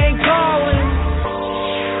she ain't calling.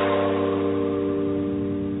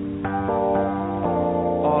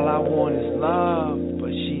 All I want is love,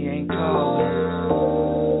 but she ain't calling.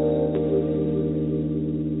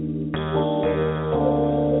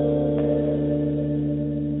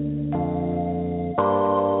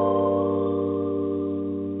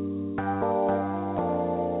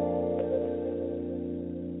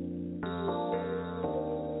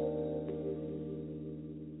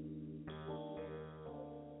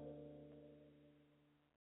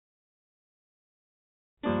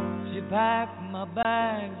 packed my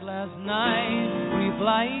bags last night,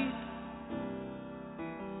 pre-flight,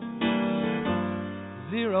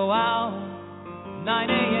 0 hour, 9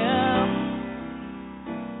 a.m.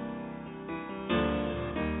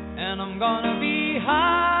 And I'm gonna be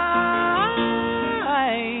high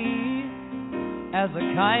as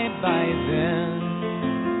a kite by then.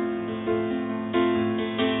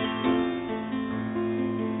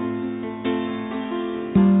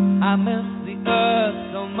 I miss the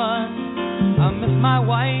earth so much, I miss my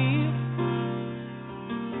wife.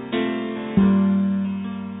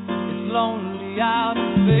 It's lonely out in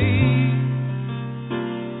space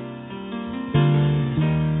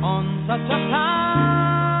on such a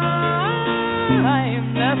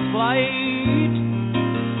timeless flight.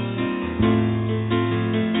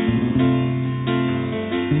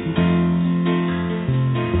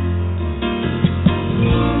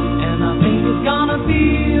 And I think it's gonna be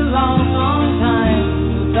a long, long time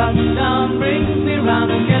till touchdown brings me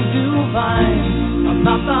round again to find I'm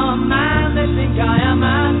not the man they think I am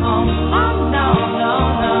at home. Oh no, no,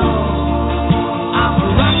 no, I'm a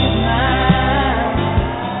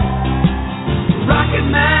rocket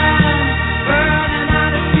man, burning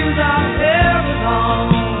out a fuse out here at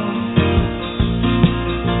home.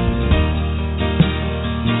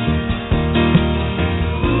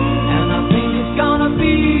 And I think it's gonna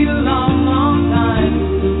be a long, long time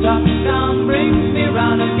till touchdown brings me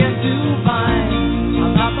round again to find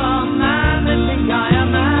I'm not the man they think I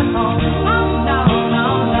am at home. Oh no, no,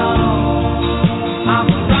 no, I'm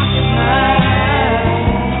a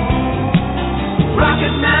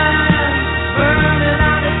rocket man, burning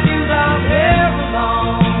out a fuse out here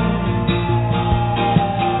alone.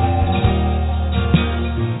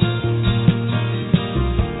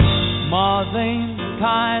 Mars ain't the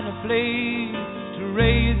kind of place to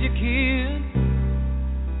raise your kids.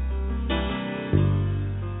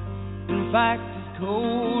 In fact, it's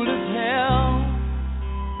cold as hell,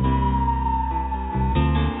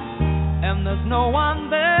 and there's no one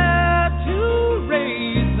there to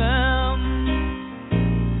raise them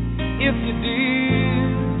if you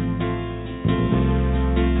did.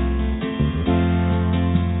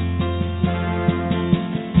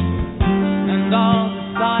 And all the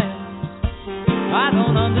science I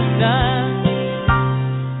don't understand,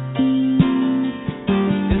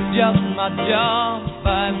 it's just my job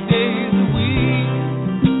 5 days a week.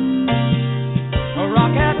 A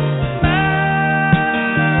rocket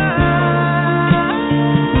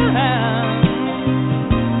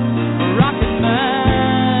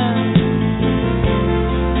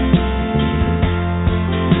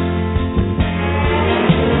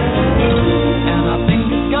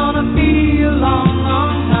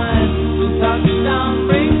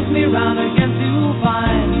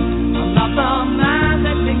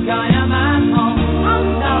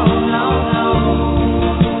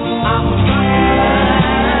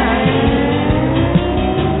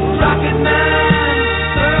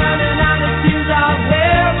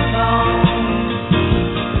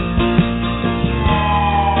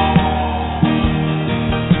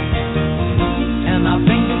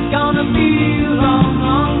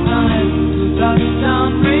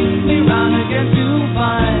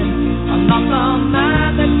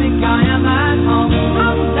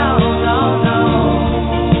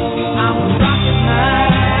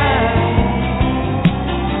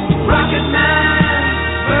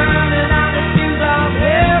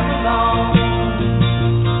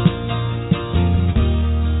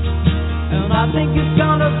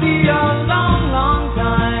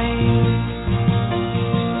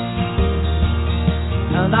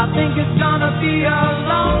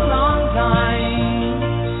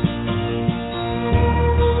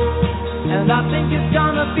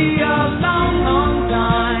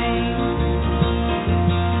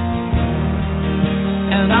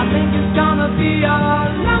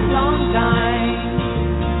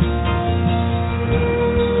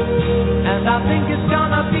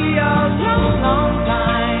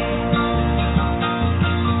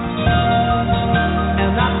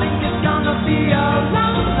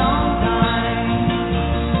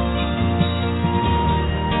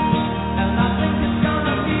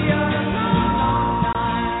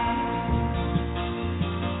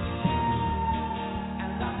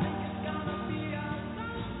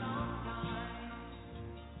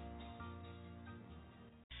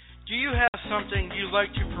Do you have something you'd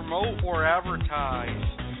like to promote or advertise?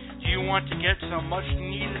 Do you want to get some much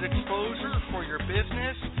needed exposure for your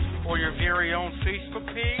business or your very own Facebook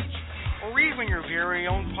page or even your very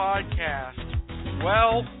own podcast?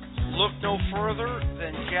 Well, look no further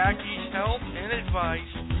than Jackie's help and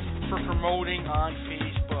advice for promoting on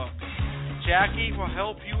Facebook. Jackie will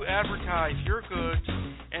help you advertise your goods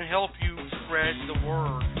and help you spread the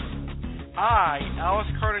word. I,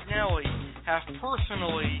 Alice Cardinale, have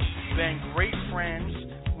personally been great friends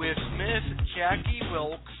with Miss Jackie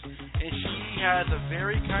Wilkes, and she has a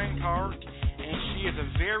very kind heart, and she is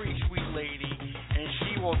a very sweet lady, and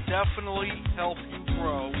she will definitely help you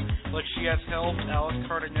grow like she has helped Alice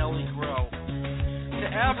Cardinale grow. To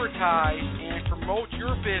advertise and promote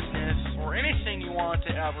your business or anything you want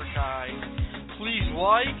to advertise, please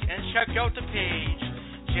like and check out the page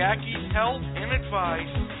Jackie's Help and Advice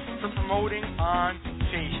for Promoting on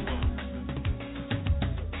Facebook.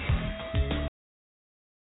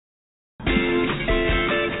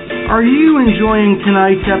 Are you enjoying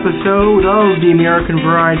tonight's episode of the American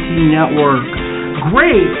Variety Network?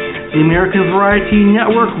 Great! The American Variety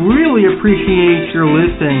Network really appreciates your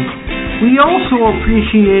listening. We also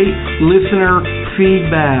appreciate listener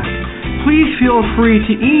feedback. Please feel free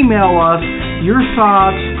to email us your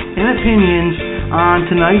thoughts and opinions on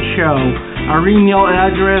tonight's show. Our email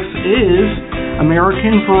address is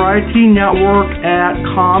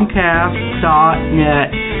AmericanVarietyNetwork@Comcast.net.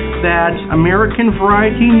 That's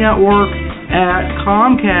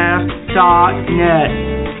AmericanVariety.Network@Comcast.net.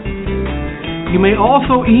 You may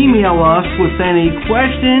also email us with any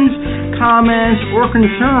questions, comments, or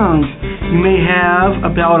concerns you may have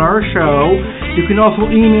about our show. You can also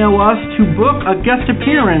email us to book a guest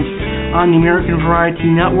appearance on the American Variety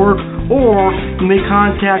Network, or you may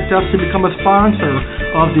contact us to become a sponsor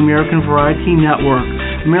of the American Variety Network.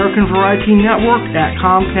 American Variety Network at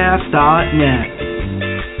Comcast.net.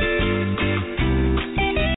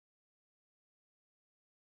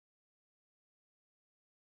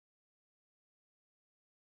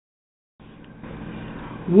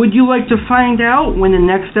 Would you like to find out when the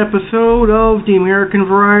next episode of the American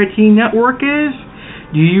Variety Network is?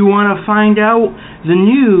 Do you want to find out the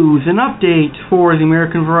news and updates for the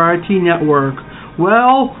American Variety Network?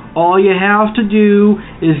 Well, all you have to do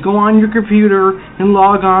is go on your computer and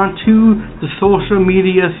log on to the social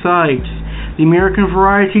media sites. The American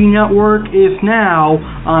Variety Network is now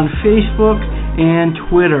on Facebook and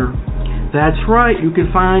Twitter. That's right, you can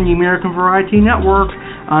find the American Variety Network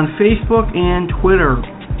on Facebook and Twitter.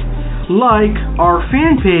 Like our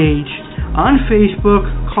fan page on Facebook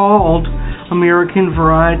called American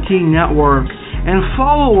Variety Network, and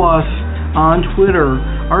follow us on Twitter.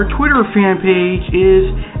 Our Twitter fan page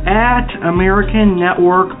is @American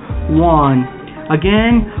Network 1.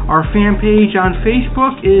 Again, our fan page on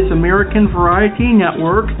Facebook is American Variety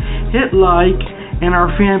Network. Hit like, and our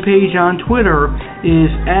fan page on Twitter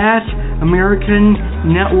is @American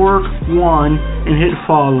Network 1, and hit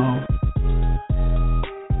follow.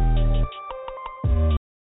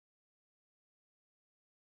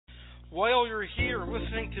 While you're here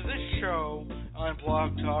listening to this show on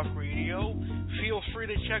Blog Talk Radio, feel free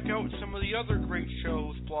to check out some of the other great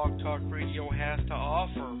shows Blog Talk Radio has to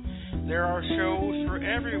offer. There are shows for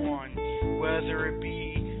everyone, whether it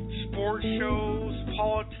be sports shows,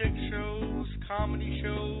 politics shows, comedy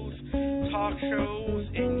shows, talk shows,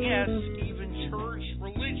 and yes, even church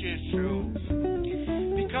religious shows.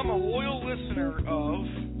 Become a loyal listener of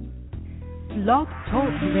Blog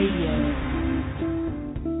Talk Radio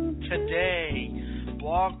today.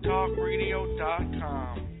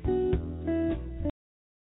 blogtalkradio.com.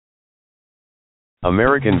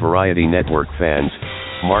 American Variety Network fans,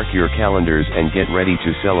 mark your calendars and get ready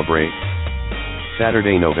to celebrate.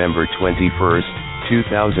 Saturday, November 21st,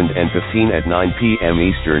 2015 at 9 p.m.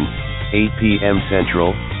 Eastern, 8 p.m.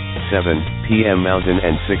 Central, 7 p.m. Mountain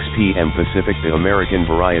and 6 p.m. Pacific, the American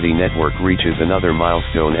Variety Network reaches another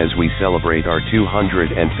milestone as we celebrate our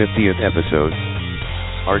 250th episode.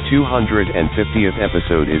 Our 250th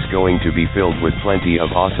episode is going to be filled with plenty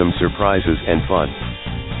of awesome surprises and fun.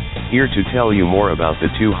 Here to tell you more about the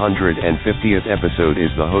 250th episode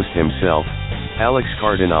is the host himself, Alex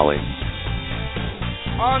Cardinale.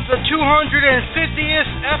 On the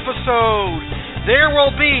 250th episode, there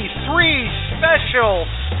will be 3 special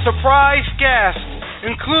surprise guests,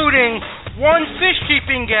 including one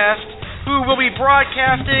fish-keeping guest who will be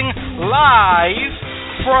broadcasting live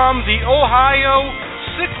from the Ohio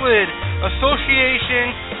Cichlid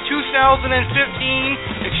Association 2015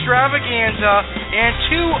 extravaganza, and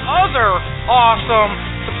 2 other awesome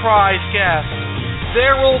surprise guests.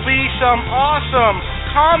 There will be some awesome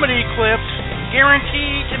comedy clips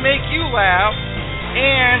guaranteed to make you laugh,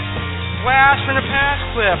 and blast from the past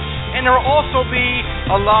clips, and there will also be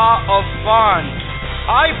a lot of fun.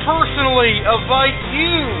 I personally invite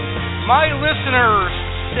you, my listeners,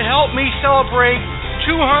 to help me celebrate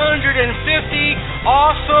 250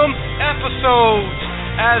 awesome episodes,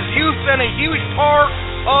 as you've been a huge part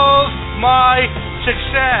of my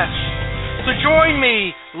success. So join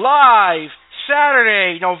me live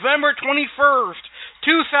Saturday, November 21st,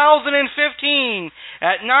 2015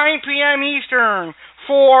 at 9 p.m. Eastern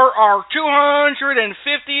for our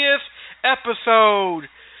 250th episode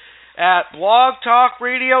at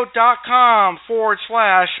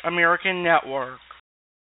blogtalkradio.com/American Network.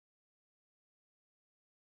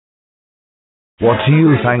 What are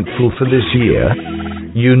you thankful for this year?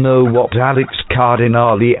 You know what Alex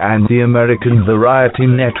Cardinale and the American Variety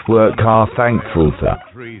Network are thankful for.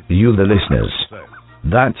 You the listeners.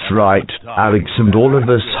 That's right, Alex and all of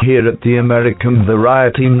us here at the American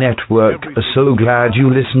Variety Network are so glad you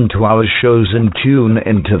listen to our shows and tune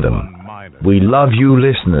into them. We love you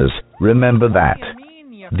listeners, remember that.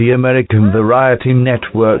 The American Variety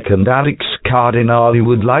Network and Alex Cardinale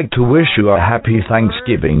would like to wish you a happy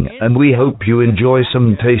Thanksgiving, and we hope you enjoy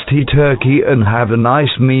some tasty turkey and have a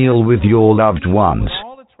nice meal with your loved ones.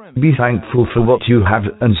 Be thankful for what you have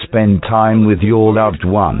and spend time with your loved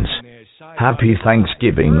ones. Happy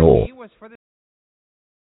Thanksgiving all.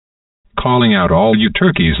 Calling out all you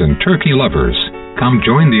turkeys and turkey lovers. Come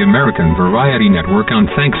join the American Variety Network on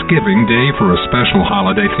Thanksgiving Day for a special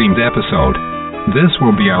holiday-themed episode. This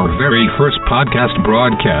will be our very first podcast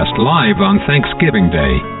broadcast live on Thanksgiving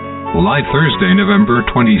Day. Live Thursday, November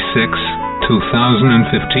 26,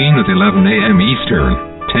 2015 at 11 a.m. Eastern,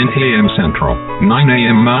 10 a.m. Central, 9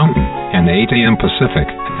 a.m. Mountain, and 8 a.m. Pacific.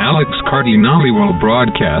 Alex Cardinale will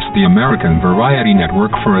broadcast the American Variety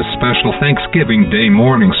Network for a special Thanksgiving Day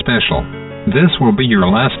morning special. This will be your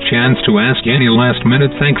last chance to ask any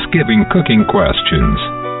last-minute Thanksgiving cooking questions.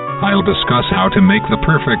 I'll discuss how to make the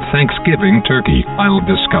perfect Thanksgiving turkey. I'll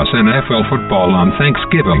discuss NFL football on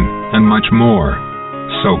Thanksgiving, and much more.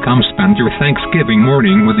 So come spend your Thanksgiving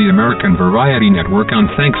morning with the American Variety Network on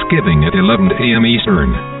Thanksgiving at 11 a.m.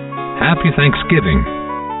 Eastern. Happy Thanksgiving.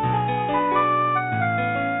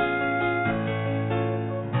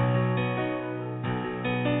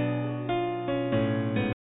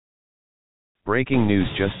 Breaking news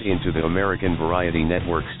just into the American Variety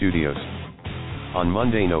Network studios. On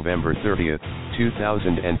Monday, November 30th,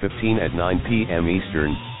 2015 at 9 p.m.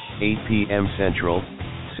 Eastern, 8 p.m. Central,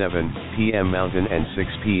 7 p.m. Mountain and 6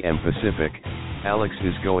 p.m. Pacific, Alex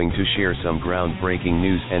is going to share some groundbreaking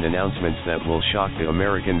news and announcements that will shock the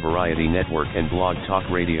American Variety Network and Blog Talk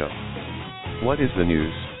Radio. What is the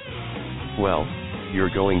news? Well,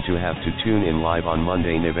 you're going to have to tune in live on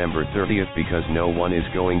Monday, November 30th because no one is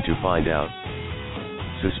going to find out.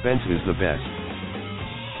 Suspense is the best.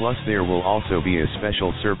 Plus there will also be a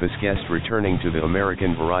special surprise guest returning to the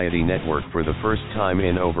American Variety Network for the first time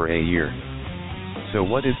in over a year. So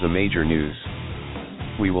what is the major news?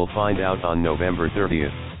 We will find out on November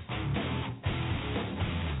 30th.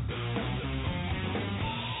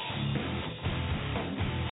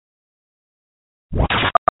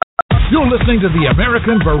 You're listening to the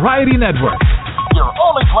American Variety Network. Your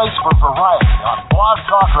only place for variety on Blog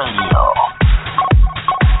Talk Radio.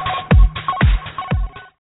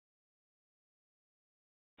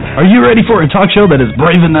 Are you ready for a talk show that is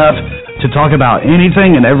brave enough to talk about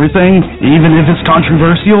anything and everything, even if it's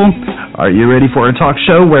controversial? Are you ready for a talk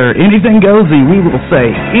show where anything goes and we will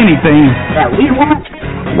say anything that we want?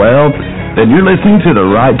 Well, then you're listening to the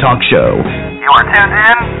right talk show. You are tuned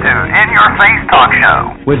in to In Your Face Talk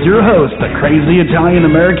Show with your host, the crazy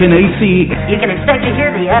Italian-American AC. You can expect to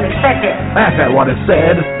hear the unexpected. Laugh at what is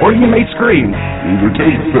said, or you may scream. In your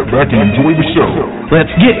case, sit back and enjoy the show.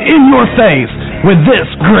 Let's get in your face with this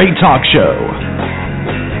great talk show.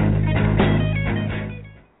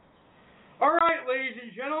 All right, ladies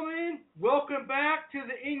and gentlemen, welcome back to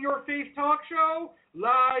the In Your Face Talk Show,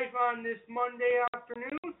 live on this Monday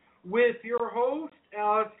afternoon with your host,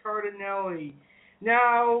 Alex Cardinale.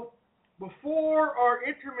 Now, before our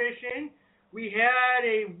intermission, we had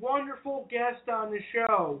a wonderful guest on the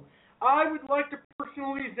show. I would like to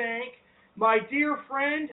personally thank my dear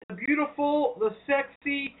friend, the beautiful, the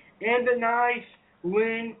sexy, and the nice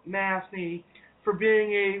Lynn Mathney for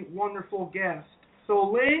being a wonderful guest. So,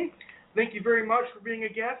 Lynn, thank you very much for being a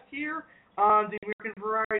guest here on the American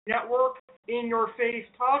Variety Network In Your Face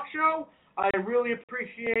Talk Show. I really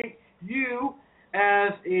appreciate you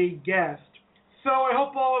as a guest. So I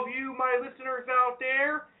hope all of you, my listeners out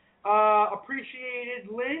there, appreciated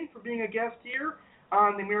Lynn for being a guest here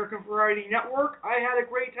on the American Variety Network. I had a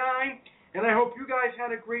great time, and I hope you guys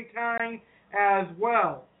had a great time as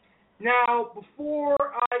well. Now, before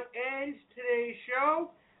I end today's show,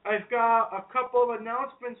 I've got a couple of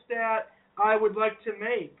announcements that I would like to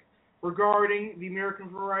make regarding the American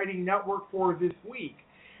Variety Network for this week.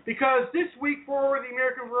 Because this week for the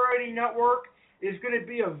American Variety Network is going to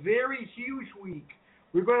be a very huge week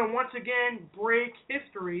we're going to once again break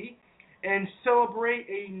history and celebrate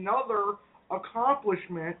another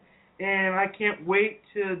accomplishment, and I can't wait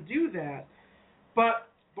to do that. But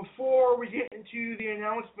before we get into the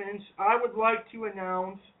announcements, I would like to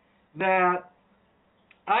announce that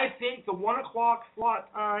I think the 1 o'clock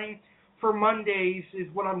slot time for Mondays is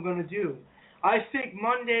what I'm going to do. I think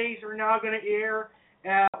Mondays are now going to air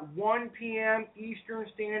at 1 p.m. Eastern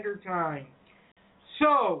Standard Time.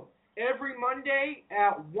 So, every Monday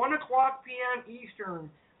at 1 o'clock p.m. Eastern,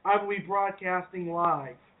 I will be broadcasting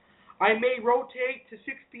live. I may rotate to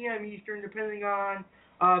 6 p.m. Eastern depending on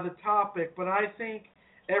the topic, but I think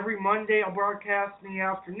every Monday I'll broadcast in the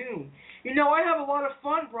afternoon. You know, I have a lot of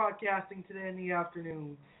fun broadcasting today in the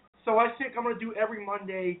afternoon, so I think I'm going to do every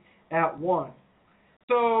Monday at 1.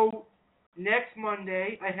 So, next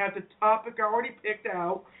Monday, I have the topic already picked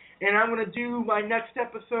out, and I'm going to do my next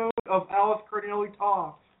episode of Alice Cardinale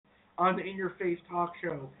Talks on the In Your Face Talk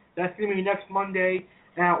Show. That's going to be next Monday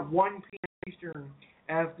at 1 p.m. Eastern,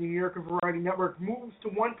 as the American Variety Network moves to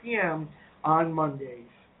 1 p.m. on Mondays.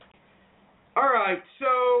 Alright,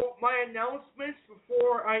 so my announcements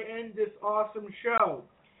before I end this awesome show.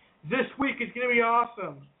 This week is going to be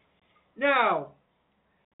awesome. Now,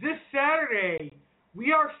 this Saturday,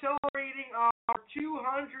 we are celebrating our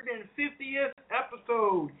 250th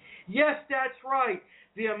episode. Yes, that's right.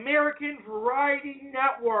 The American Variety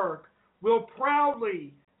Network will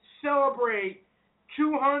proudly celebrate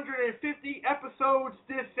 250 episodes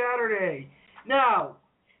this Saturday. Now,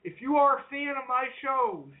 if you are a fan of my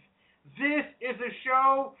shows, this is a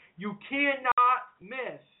show you cannot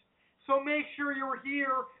miss. So make sure you're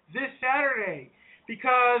here this Saturday,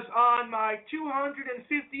 because on my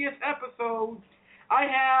 250th episode, I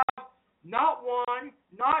have not one,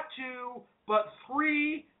 not two, but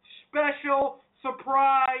 3 special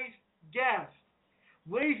surprise guests.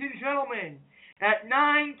 Ladies and gentlemen, at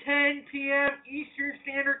 9:10 p.m. Eastern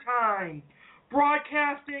Standard Time,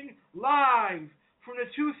 broadcasting live from the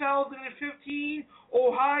 2015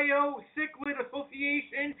 Ohio Cichlid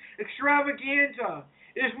Association Extravaganza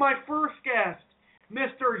is my first guest,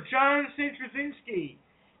 Mr. Jonathan Trzynski.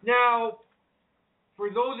 Now, for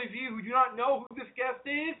those of you who do not know who this guest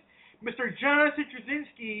is, Mr. Jonathan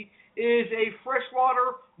Trzynski is a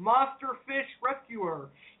freshwater monster fish rescuer.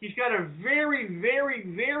 He's got a very, very,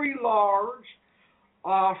 very large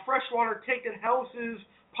freshwater tank that houses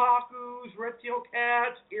pacus, red-tailed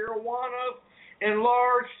cats, arowanas, and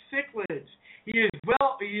large cichlids. He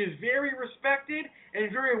is very respected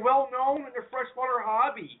and very well known in the freshwater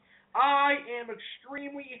hobby. I am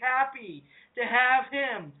extremely happy to have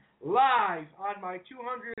him live on my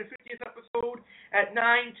 250th episode at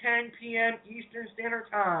 9:10 p.m. Eastern Standard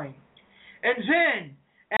Time. And then,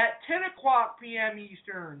 at 10 o'clock p.m.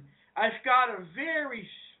 Eastern, I've got a very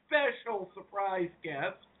special surprise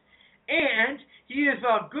guest, and he is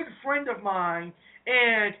a good friend of mine,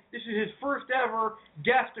 and this is his first ever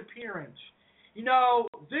guest appearance. You know,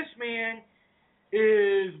 this man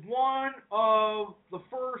is one of the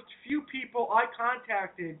first few people I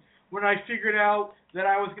contacted when I figured out that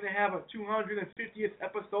I was going to have a 250th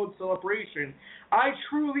episode celebration. I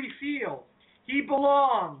truly feel he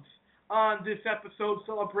belongs on this episode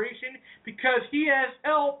celebration because he has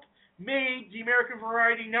helped make the American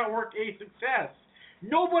Variety Network a success.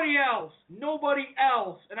 Nobody else,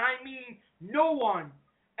 and I mean no one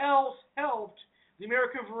else helped the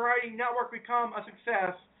American Variety Network become a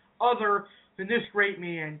success other than this great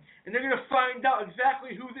man. And they're going to find out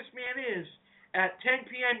exactly who this man is at 10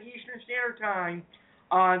 p.m. Eastern Standard Time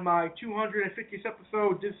on my 250th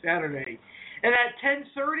episode this Saturday. And at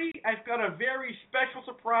 10:30, I've got a very special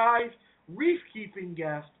surprise reef-keeping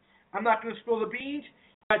guest. I'm not going to spill the beans.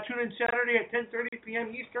 Tune in Saturday at 10:30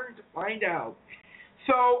 p.m. Eastern to find out.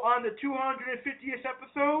 So on the 250th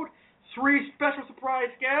episode, 3 special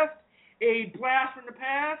surprise guests, a blast from the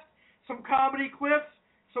past, some comedy clips,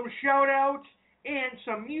 some shout-outs, and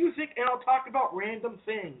some music, and I'll talk about random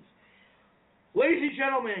things. Ladies and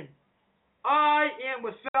gentlemen, I am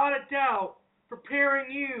without a doubt preparing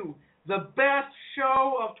you the best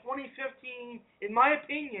show of 2015, in my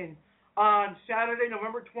opinion, on Saturday,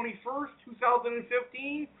 November 21st,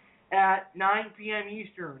 2015, at 9 p.m.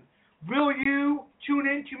 Eastern. Will you tune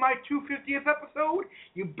in to my 250th episode?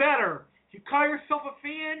 You better. If you call yourself a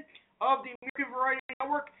fan of the American Variety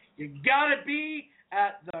Network, you gotta be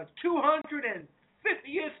at the 250th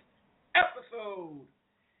episode.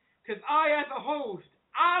 Because I, as a host,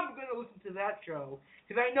 I'm going to listen to that show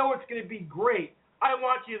because I know it's going to be great. I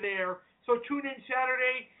want you there. So tune in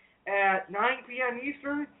Saturday at 9 p.m.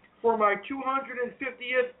 Eastern for my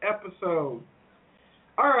 250th episode.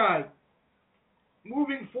 All right.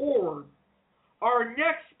 Moving forward, our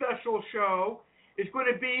next special show is going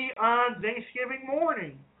to be on Thanksgiving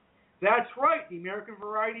morning. That's right, the American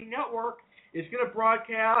Variety Network is going to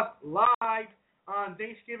broadcast live on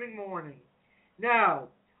Thanksgiving morning. Now,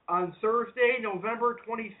 on Thursday, November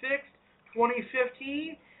 26th,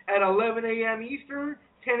 2015, at 11 a.m. Eastern,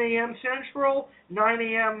 10 a.m. Central, 9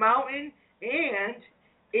 a.m. Mountain, and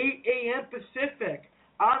 8 a.m. Pacific,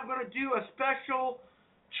 I'm going to do a special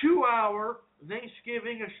 2-hour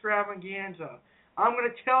Thanksgiving extravaganza. I'm going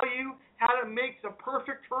to tell you how to make the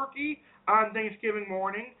perfect turkey on Thanksgiving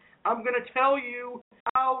morning. I'm going to tell you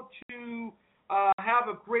how to have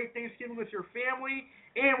a great Thanksgiving with your family,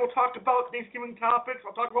 and we'll talk about Thanksgiving topics.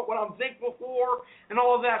 I'll talk about what I'm thankful for and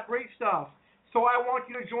all of that great stuff. So I want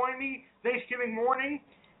you to join me Thanksgiving morning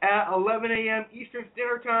at 11 a.m. Eastern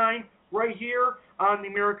Standard Time right here on the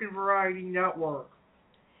American Variety Network.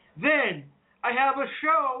 Then I have a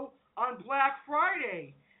show on Black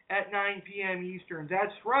Friday at 9 p.m. Eastern.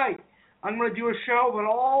 That's right. I'm going to do a show about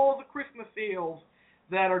all the Christmas sales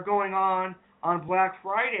that are going on Black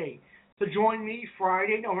Friday. So join me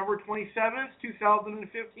Friday, November 27th,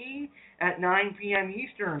 2015 at 9 p.m.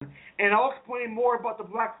 Eastern. And I'll explain more about the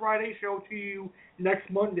Black Friday show to you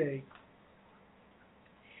next Monday.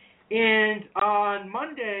 And on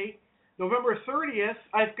Monday, November 30th,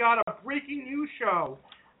 I've got a breaking news show.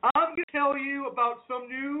 I'm going to tell you about some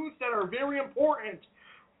news that are very important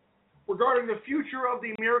regarding the future of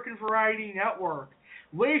the American Variety Network.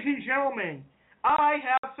 Ladies and gentlemen, I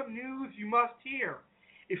have some news you must hear.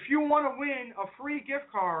 If you want to win a free gift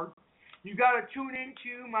card, you got to tune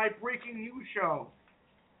into my breaking news show.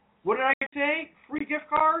 What did I say? Free gift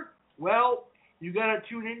card? Well, you got to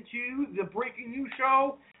tune into the breaking news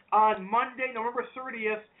show on Monday, November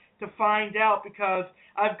 30th to find out, because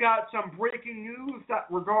I've got some breaking news that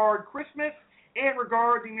regard Christmas and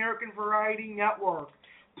regard the American Variety Network.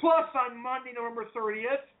 Plus, on Monday, November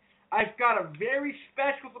 30th, I've got a very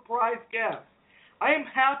special surprise guest. I am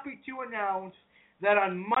happy to announce that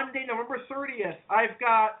on Monday, November 30th, I've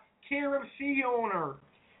got KRMC owner,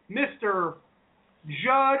 Mr.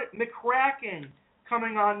 Judd McCracken,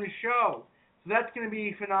 coming on the show. So that's going to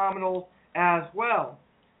be phenomenal as well.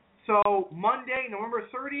 So Monday, November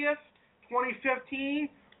 30th, 2015,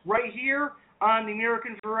 right here on the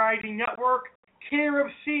American Variety Network,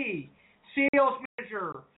 KRMC Sales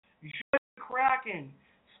Manager, Judd McCracken,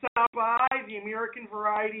 stop by the American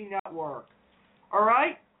Variety Network. All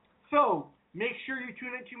right? So make sure you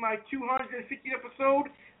tune into my 250th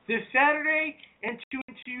episode this Saturday and tune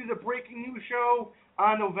into the breaking news show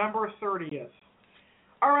on November 30th.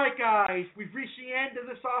 All right, guys, we've reached the end of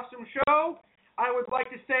this awesome show. I would like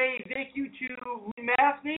to say thank you to Lynn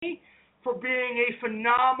Mathney for being a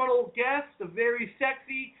phenomenal guest, the very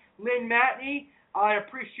sexy Lynn Mathney. I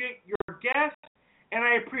appreciate your guest, and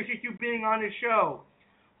I appreciate you being on the show.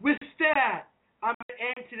 With that, I'm going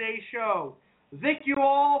to end today's show. Thank you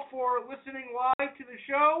all for listening live to the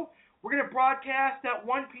show. We're going to broadcast at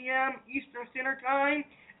 1 p.m. Eastern Standard Time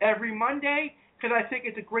every Monday, because I think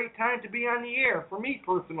it's a great time to be on the air, for me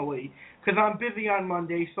personally, because I'm busy on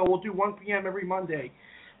Monday, so we'll do 1 p.m. every Monday.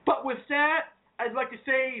 But with that, I'd like to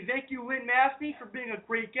say thank you, Lynn Mathney, for being a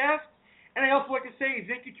great guest, and I also like to say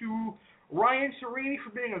thank you to Ryan Serini for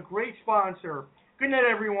being a great sponsor. Good night,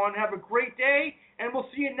 everyone. Have a great day, and we'll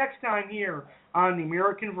see you next time here on the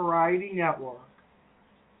American Variety Network.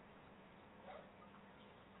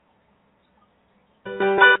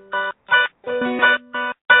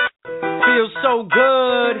 Feels so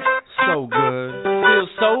good, so good, feels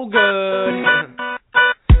so good.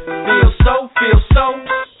 Feels so good,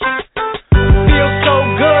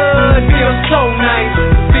 feels so nice.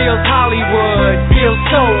 Feels Hollywood, feels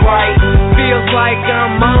so right. Feels like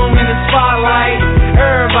I'm on in the spotlight.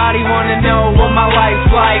 Everybody wanna know what my life's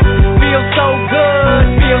like. Feels so good,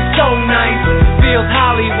 feels so nice. Feels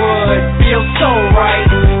Hollywood, feels so right.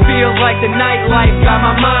 Feels like the nightlife got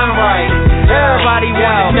my mind right. Everybody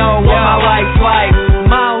wanna know what my life's like.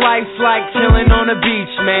 My life's like chilling on the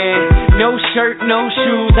beach, man. No shirt, no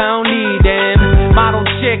shoes, I don't need them. Model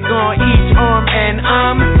chick on each arm, and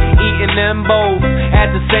I'm eating them both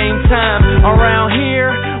at the same time. Around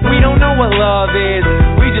here, we don't know what love is.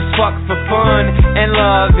 We just fuck for fun and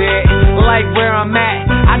love it. Like where I'm at,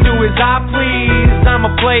 I do as I please. I'm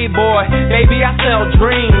a playboy, baby, I sell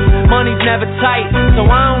dreams. Money's never tight, so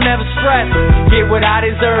I don't ever stress. Get what I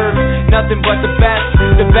deserve, nothing but the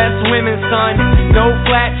best women, son. No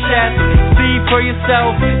flat chest, see for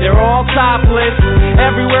yourself, they're all topless.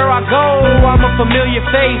 Everywhere I go, I'm a familiar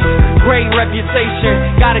face. Great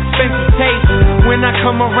reputation, got expensive taste. When I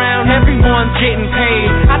come around, everyone's getting paid.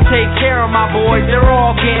 I take care of my boys, they're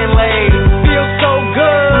all getting laid. Feels so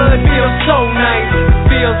good, feels so nice.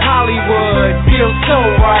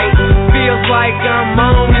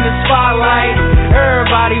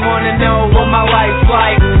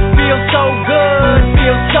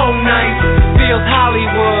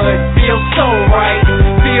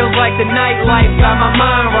 the nightlife got my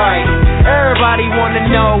mind right. Everybody wanna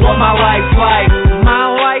know what my life's like. My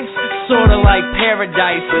life's sorta like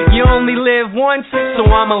paradise. You only live once, so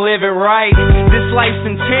I'ma live it right. This life's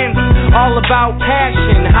intense, all about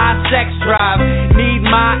passion, high sex drive. Need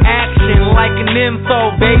my action like an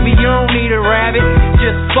info, baby. You don't need a rabbit.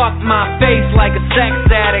 Just fuck my face like a sex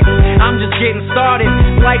addict. I'm just getting started.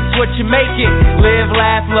 Life's what you make it. Live,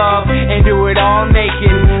 laugh, love, and do it all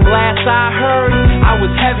naked. Last I heard, I was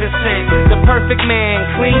heaven sent. The perfect man,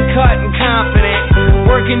 clean cut and confident.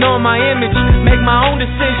 Working on my image, make my own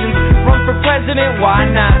decisions. Run for president, why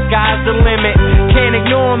not? Sky's the limit. Can't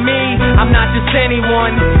ignore me, I'm not just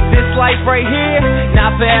anyone. This life right here,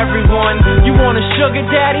 not for everyone. You want a sugar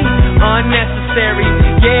daddy? Unnecessary.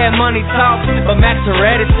 Yeah, money talks, but Mac's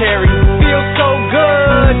hereditary. Feels so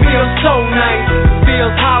good, feels so nice.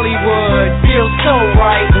 Feels Hollywood, feels so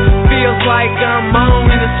right. Feels like I'm on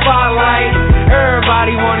in the spotlight.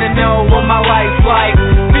 Everybody wanna know what my life's like.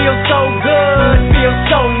 Feels so good, feels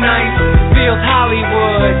so nice. Feels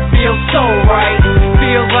Hollywood, feels so right.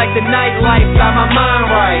 Feels like the nightlife got my mind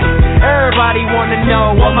right. Everybody wanna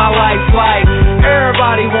know what my life's like.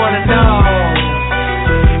 Everybody wanna know.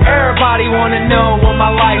 Everybody wanna know what my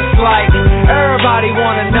life's like. Everybody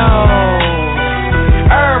wanna know.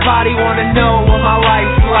 Everybody wanna know what my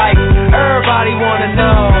life's like. Everybody wanna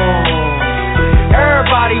know.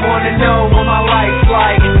 Everybody wanna know what my life's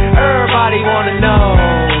like. Everybody wanna know.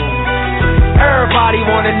 Everybody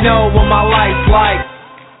wanna know what my